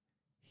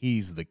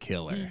 He's the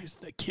killer. He's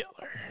the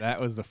killer. That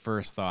was the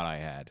first thought I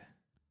had.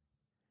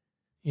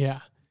 Yeah.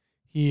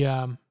 He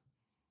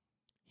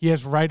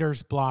has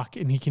writer's block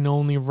and he can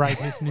only write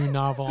his new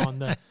novel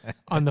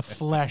on the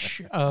flesh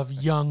of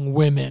young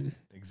women.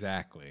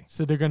 Exactly.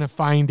 So they're going to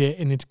find it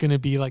and it's going to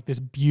be like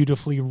this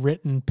beautifully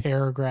written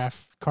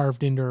paragraph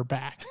carved into her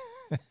back.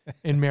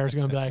 And Mare's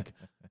going to be like,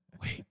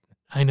 wait,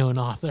 I know an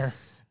author.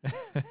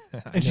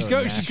 And she's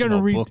going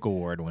to read book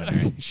award winner.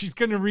 She's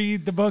going to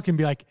read the book and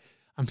be like,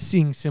 I'm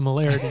seeing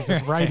similarities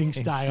of writing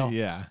style.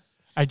 Yeah.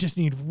 I just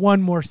need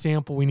one more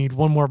sample. We need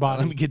one more body.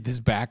 Let me get this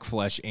back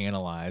flesh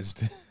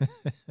analyzed.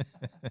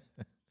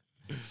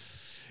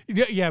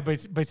 Yeah,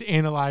 but it's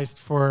analyzed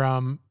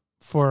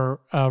for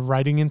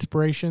writing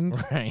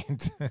inspirations.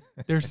 Right.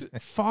 There's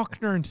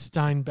Faulkner and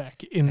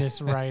Steinbeck in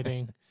this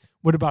writing.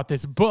 What about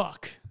this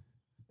book?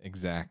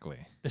 Exactly.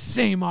 The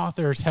same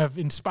authors have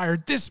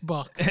inspired this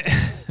book.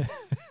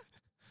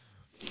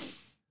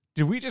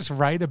 Did we just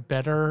write a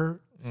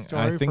better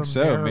story? I think for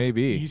so. Mayor of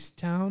Maybe.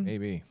 Easttown?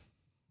 Maybe.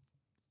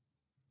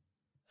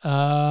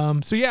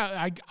 So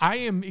yeah, I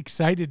am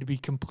excited to be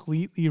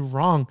completely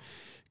wrong.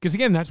 Because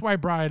again, that's why I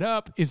brought it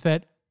up, is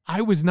that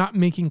I was not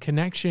making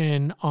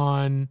connection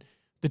on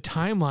the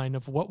timeline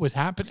of what was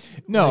happening.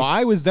 No,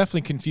 Like, I was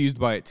definitely confused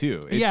by it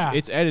too. Yeah.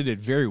 It's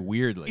edited very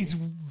weirdly. it's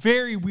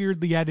very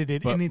weirdly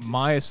edited, but and it's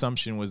my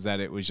assumption was that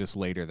it was just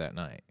later that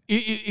night.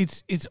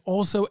 it's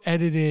also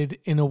edited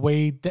in a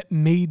way that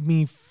made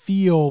me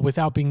feel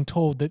without being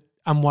told that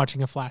I'm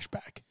watching a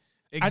flashback.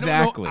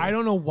 Exactly. I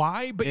don't know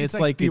why, but It's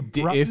it's like the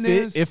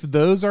abruptness. if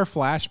those are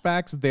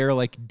flashbacks, they're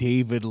like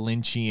David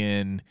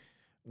Lynchian.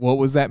 What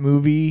was that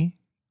movie?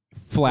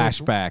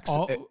 Flashbacks.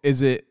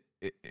 Is it?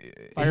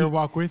 Fire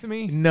Walk With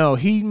Me? No,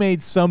 he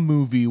made some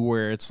movie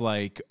where it's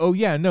like, oh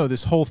yeah, no,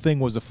 this whole thing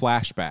was a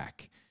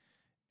flashback.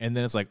 And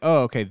then it's like,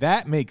 oh, okay,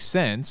 that makes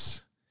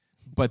sense.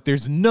 But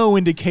there's no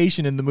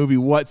indication in the movie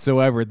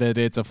whatsoever that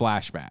it's a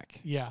flashback.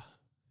 Yeah.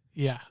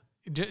 Yeah.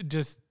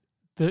 Just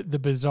the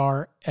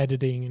bizarre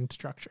editing and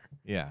structure.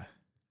 Yeah.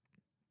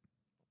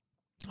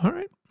 All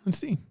right. Let's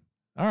see.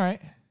 All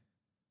right.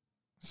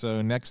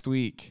 So next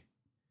week,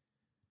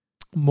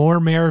 More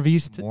Mayor of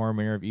East. more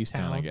Mayor of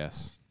Easttown, I Town.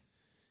 guess.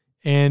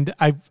 And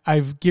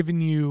I've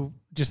given you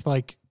just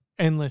like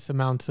endless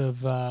amounts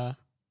of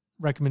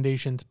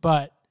recommendations,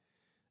 but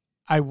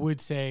I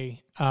would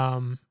say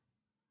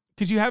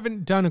because you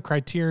haven't done a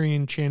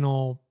Criterion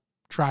Channel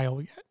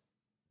trial yet,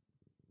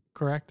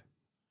 correct?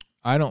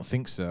 I don't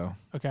think so.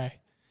 Okay.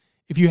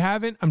 If you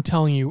haven't, I'm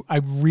telling you, I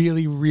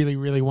really, really,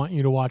 really want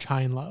you to watch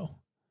High and Low.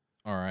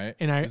 All right.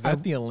 And Is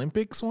that the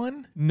Olympics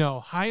one? No,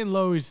 High and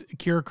Low is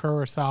Akira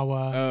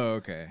Kurosawa. Oh,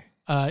 okay.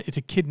 It's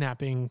a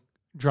kidnapping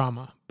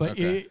drama, but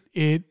Okay.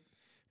 it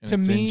And to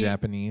it's me in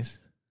Japanese.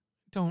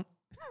 don't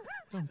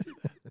do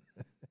that.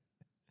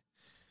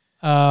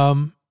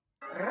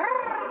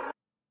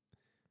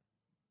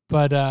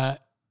 But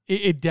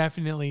it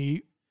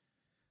definitely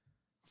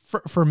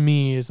for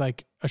me is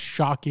like a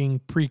shocking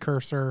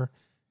precursor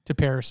to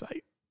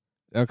Parasite.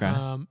 Okay.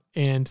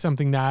 And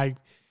something that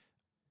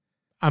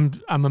I'm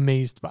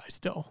amazed by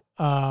still.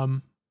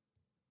 How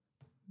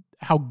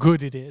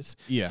good it is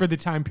Yeah. for the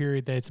time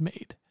period that it's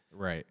made.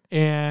 Right.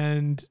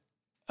 And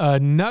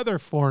another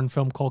foreign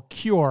film called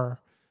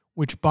Cure,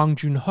 which Bong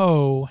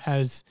Joon-ho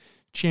has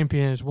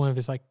championed as one of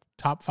his like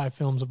top 5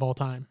 films of all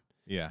time.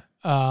 Yeah.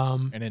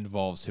 Um, And it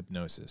involves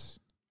hypnosis.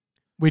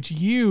 which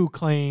you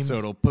claimed So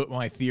it'll put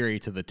my theory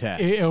to the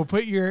test. it'll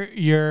put your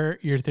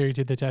theory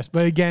to the test.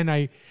 But again,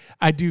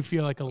 I do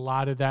feel like a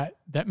lot of that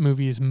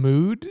movie is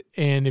mood,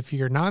 and if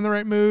you're not in the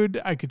right mood,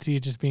 I could see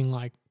it just being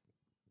like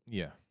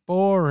Yeah.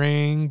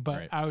 boring. But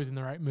Right. I was in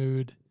the right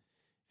mood,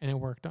 and it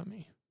worked on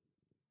me.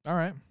 All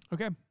right.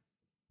 Okay.